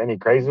react any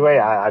crazy way.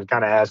 I'd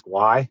kind of ask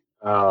why.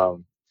 I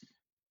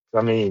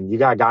mean, you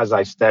got guys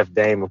like Steph,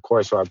 Dame, of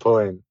course, who are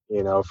pulling,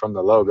 from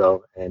the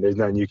logo, and there's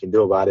nothing you can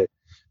do about it.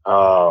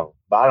 But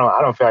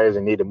I don't feel like there's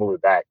a need to move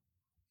it back.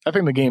 I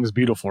think the game is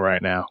beautiful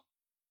right now.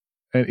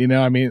 And,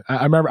 I mean,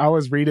 I remember I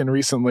was reading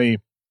recently,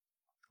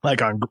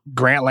 like on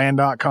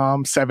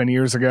Grantland.com 7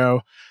 years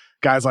ago,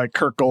 guys like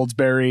Kirk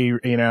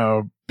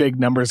Goldsberry, big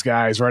numbers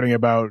guys writing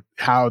about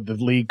how the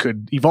league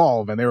could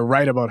evolve. And they were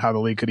right about how the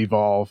league could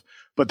evolve.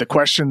 But the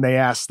question they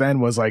asked then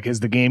was like,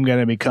 is the game going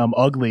to become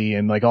ugly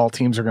and like all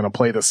teams are going to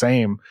play the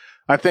same?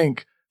 I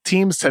think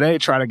teams today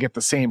try to get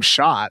the same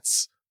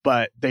shots,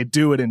 but they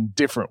do it in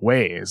different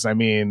ways. I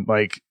mean,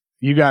 like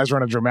you guys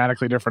run a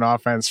dramatically different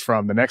offense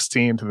from the next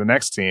team to the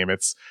next team.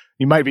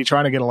 You might be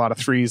trying to get a lot of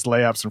threes,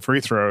 layups, and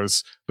free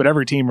throws, but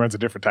every team runs a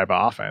different type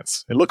of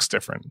offense. It looks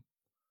different.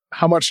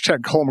 How much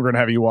Chet Holmgren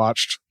have you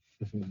watched?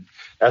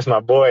 That's my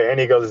boy, and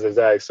he goes to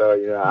Zach, so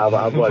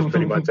I've watched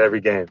pretty much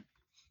every game.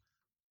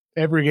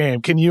 Every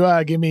game. Can you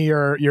give me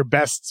your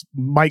best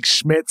Mike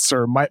Schmitz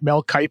or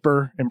Mel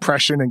Kiper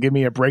impression and give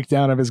me a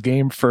breakdown of his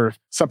game for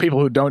some people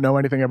who don't know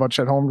anything about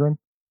Chet Holmgren?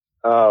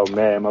 Oh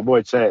man, my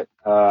boy Chet.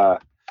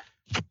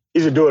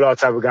 He's a do-it-all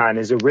type of guy, and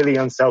he's a really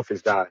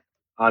unselfish guy.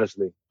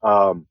 Honestly,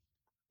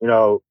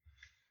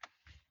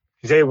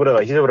 he's able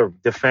to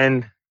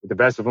defend with the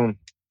best of them.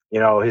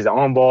 His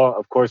own ball,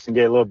 of course, can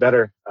get a little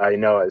better. As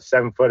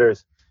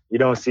 7-footers, you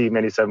don't see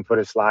many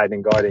 7-footers sliding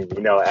and guarding,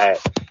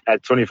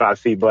 at 25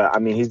 feet. But I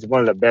mean, he's one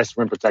of the best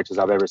rim protectors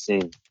I've ever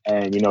seen.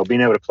 And,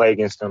 being able to play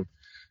against him,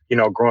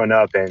 growing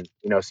up and,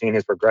 seeing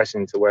his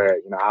progression to where,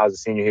 I was a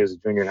senior, he was a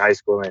junior in high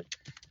school. And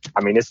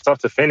I mean, it's tough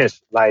to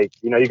finish. Like,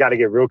 you got to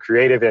get real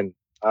creative and,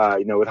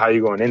 with how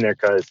you're going in there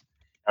because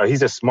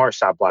he's a smart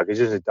shot blocker. He's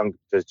just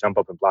jump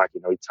up and block. He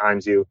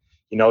times you.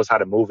 He knows how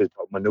to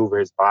maneuver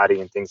his body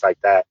and things like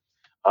that.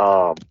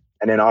 And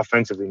then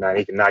offensively, man,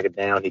 he can knock it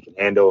down. He can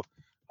handle.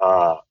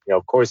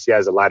 Of course, he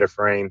has a lighter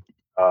frame,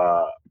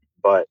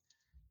 but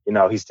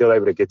he's still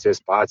able to get to his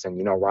spots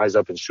and rise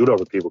up and shoot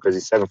over people because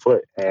he's 7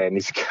 foot and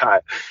he's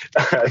got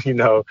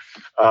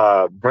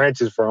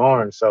branches for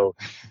arms. So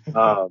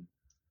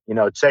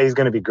Che's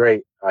going to be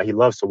great. He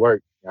loves to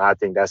work. I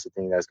think that's the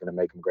thing that's going to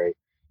make him great.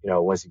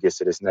 Once he gets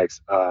to this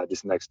next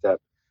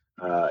step.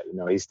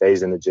 He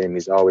stays in the gym.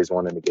 He's always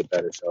wanting to get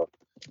better. So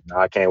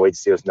I can't wait to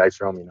see what's next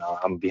from him.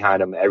 I'm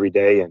behind him every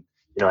day and,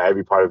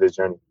 every part of his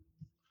journey.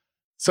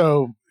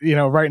 So,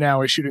 right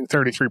now he's shooting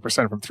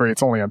 33% from three.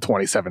 It's only on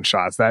 27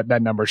 shots.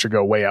 That number should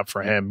go way up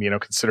for him,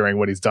 considering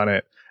what he's done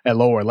at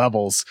lower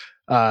levels.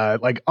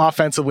 Like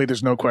offensively,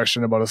 there's no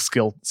question about a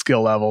skill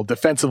level.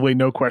 Defensively,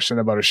 no question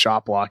about his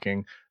shot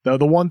blocking. Though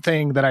the one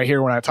thing that I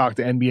hear when I talk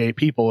to NBA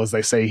people is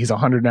they say he's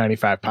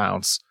 195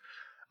 pounds.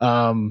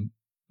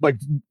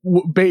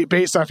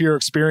 Based off your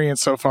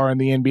experience so far in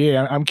the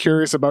NBA, I'm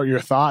curious about your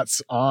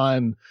thoughts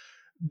on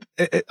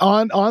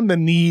the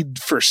need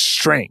for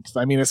strength.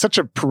 I mean, it's such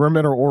a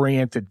perimeter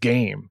oriented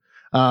game.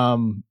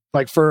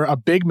 Like for a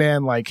big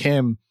man like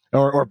him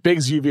or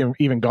bigs you've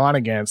even gone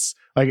against,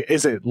 like,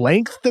 is it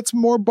length that's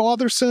more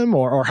bothersome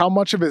or how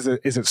much of it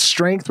is it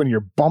strength when you're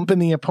bumping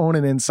the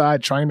opponent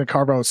inside, trying to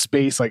carve out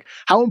space? Like,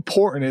 how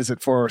important is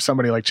it for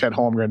somebody like Chet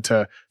Holmgren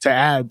to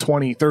add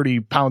 20, 30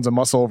 pounds of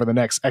muscle over the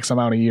next X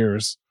amount of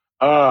years?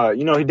 He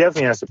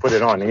definitely has to put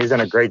it on, and he's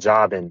done a great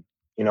job in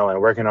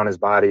working on his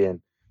body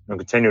and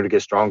continue to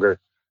get stronger.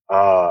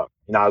 I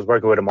was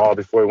working with him all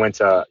before he went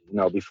to,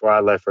 before I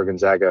left for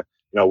Gonzaga.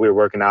 We were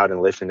working out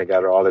and lifting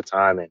together all the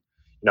time. And,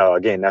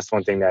 again, that's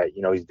one thing that,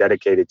 he's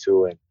dedicated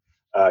to. And,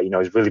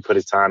 he's really put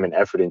his time and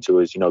effort into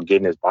his,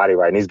 getting his body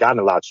right. And he's gotten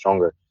a lot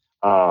stronger.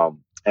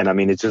 And I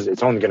mean, it's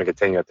only going to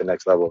continue at the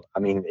next level. I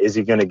mean, is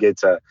he going to get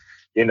to,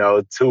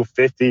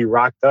 250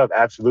 rocked up?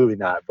 Absolutely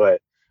not.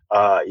 But,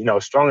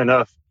 strong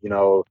enough,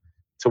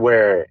 to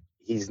where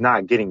he's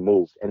not getting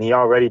moved. And he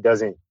already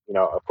doesn't,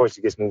 of course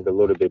he gets moved a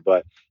little bit,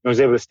 but he was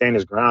able to stand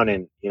his ground,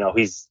 and,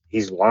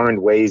 he's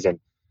learned ways and,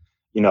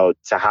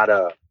 to how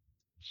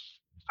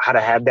to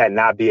have that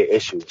not be an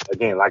issue.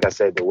 Again, like I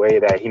said, the way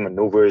that he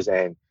maneuvers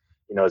and,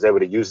 is able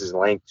to use his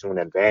length to an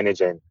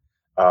advantage. And,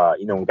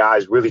 when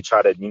guys really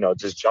try to,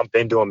 just jump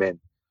into him and,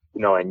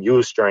 and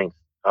use strength,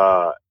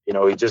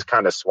 he just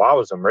kind of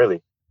swallows them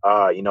really.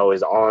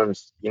 His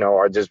arms,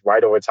 are just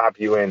right over top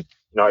of you. And,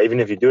 even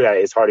if you do that,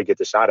 it's hard to get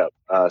the shot up.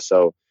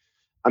 So,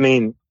 I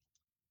mean,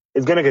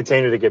 it's going to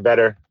continue to get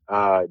better.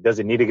 Does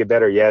it need to get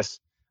better? Yes.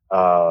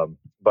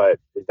 But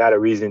is that a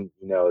reason,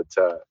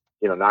 to,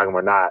 knock him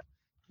or not,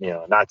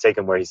 not take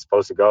him where he's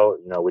supposed to go,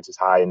 which is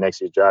high in next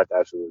year's draft?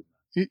 Absolutely.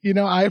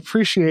 I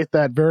appreciate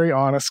that very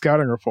honest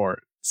scouting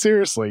report.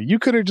 Seriously, you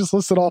could have just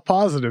listed all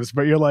positives,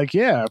 but you're like,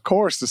 yeah, of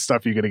course, the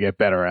stuff you're going to get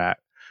better at.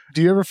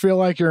 Do you ever feel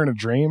like you're in a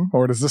dream,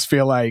 or does this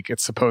feel like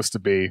it's supposed to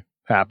be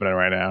happening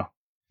right now?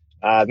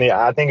 I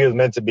think it was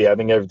meant to be. I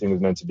think everything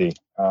was meant to be.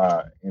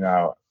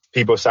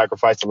 People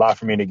sacrificed a lot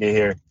for me to get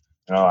here.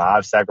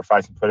 I've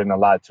sacrificed and put in a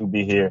lot to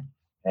be here.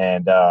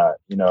 And,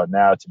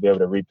 now to be able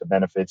to reap the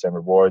benefits and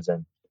rewards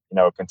and,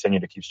 continue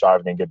to keep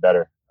striving and get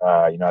better.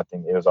 I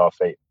think it was all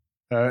fate.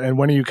 And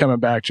when are you coming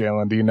back,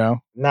 Jalen? Do you know?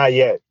 Not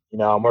yet.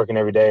 I'm working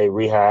every day,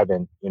 rehab,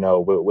 and,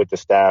 with the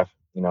staff,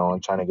 I'm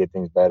trying to get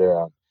things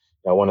better.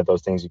 One of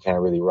those things you can't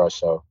really rush.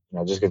 So,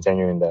 just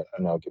continuing to,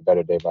 get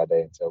better day by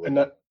day.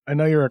 I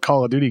know you're a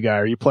Call of Duty guy.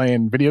 Are you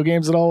playing video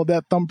games at all with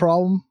that thumb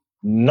problem?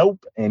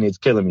 Nope. And it's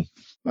killing me.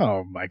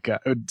 Oh my God.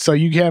 So do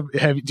you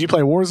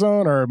play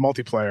Warzone or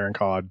multiplayer in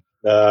COD?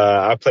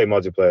 I play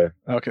multiplayer.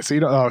 Okay.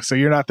 So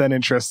you're not that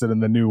interested in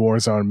the new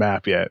Warzone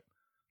map yet?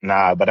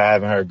 Nah, but I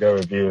haven't heard good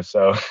reviews.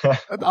 So,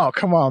 oh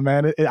come on,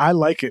 man! I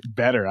like it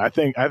better. I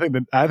think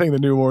the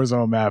new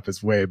Warzone map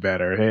is way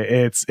better.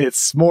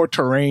 It's more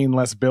terrain,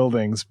 less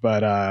buildings,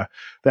 but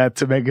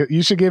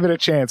you should give it a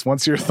chance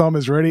once your thumb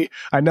is ready.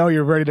 I know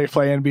you're ready to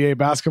play NBA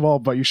basketball,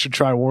 but you should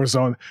try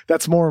Warzone.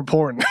 That's more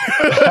important.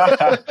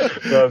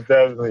 No,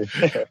 definitely.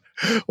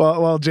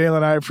 Well,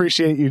 Jalen, I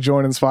appreciate you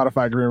joining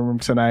Spotify Green Room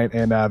tonight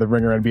and the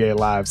Ringer NBA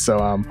Live. So,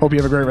 hope you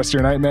have a great rest of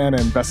your night, man,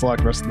 and best of luck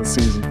the rest of the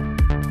season.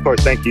 Of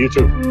course, thank you. You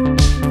too.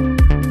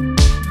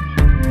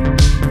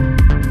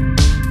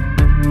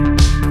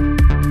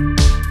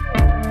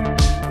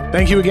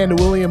 Thank you again to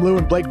William Liu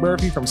and Blake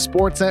Murphy from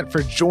Sportsnet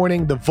for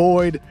joining The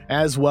Void,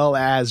 as well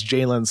as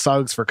Jalen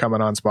Suggs for coming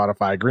on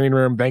Spotify Green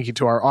Room. Thank you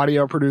to our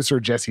audio producer,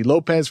 Jesse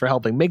Lopez, for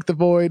helping make The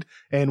Void.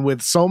 And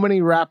with so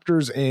many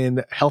Raptors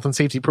in health and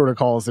safety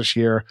protocols this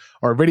year,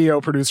 our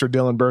video producer,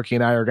 Dylan Berkey,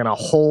 and I are going to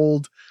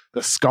hold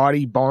the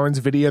Scottie Barnes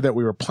video that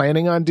we were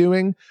planning on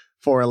doing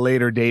for a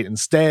later date.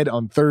 Instead,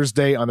 on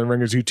Thursday on the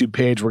Ringers YouTube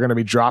page, we're going to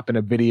be dropping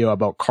a video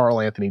about Karl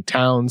Anthony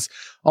Towns.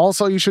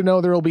 Also, you should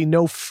know there will be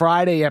no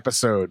Friday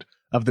episode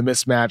of The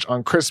Mismatch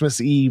on Christmas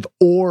Eve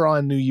or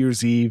on New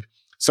Year's Eve.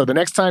 So the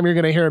next time you're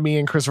going to hear me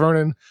and Chris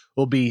Vernon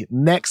will be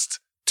next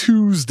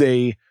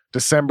Tuesday,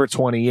 December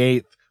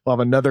 28th. We'll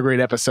have another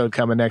great episode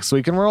coming next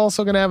week, and we're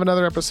also going to have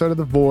another episode of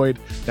The Void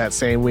that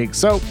same week.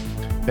 So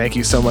thank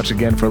you so much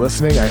again for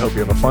listening. I hope you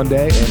have a fun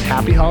day, and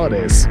happy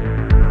holidays.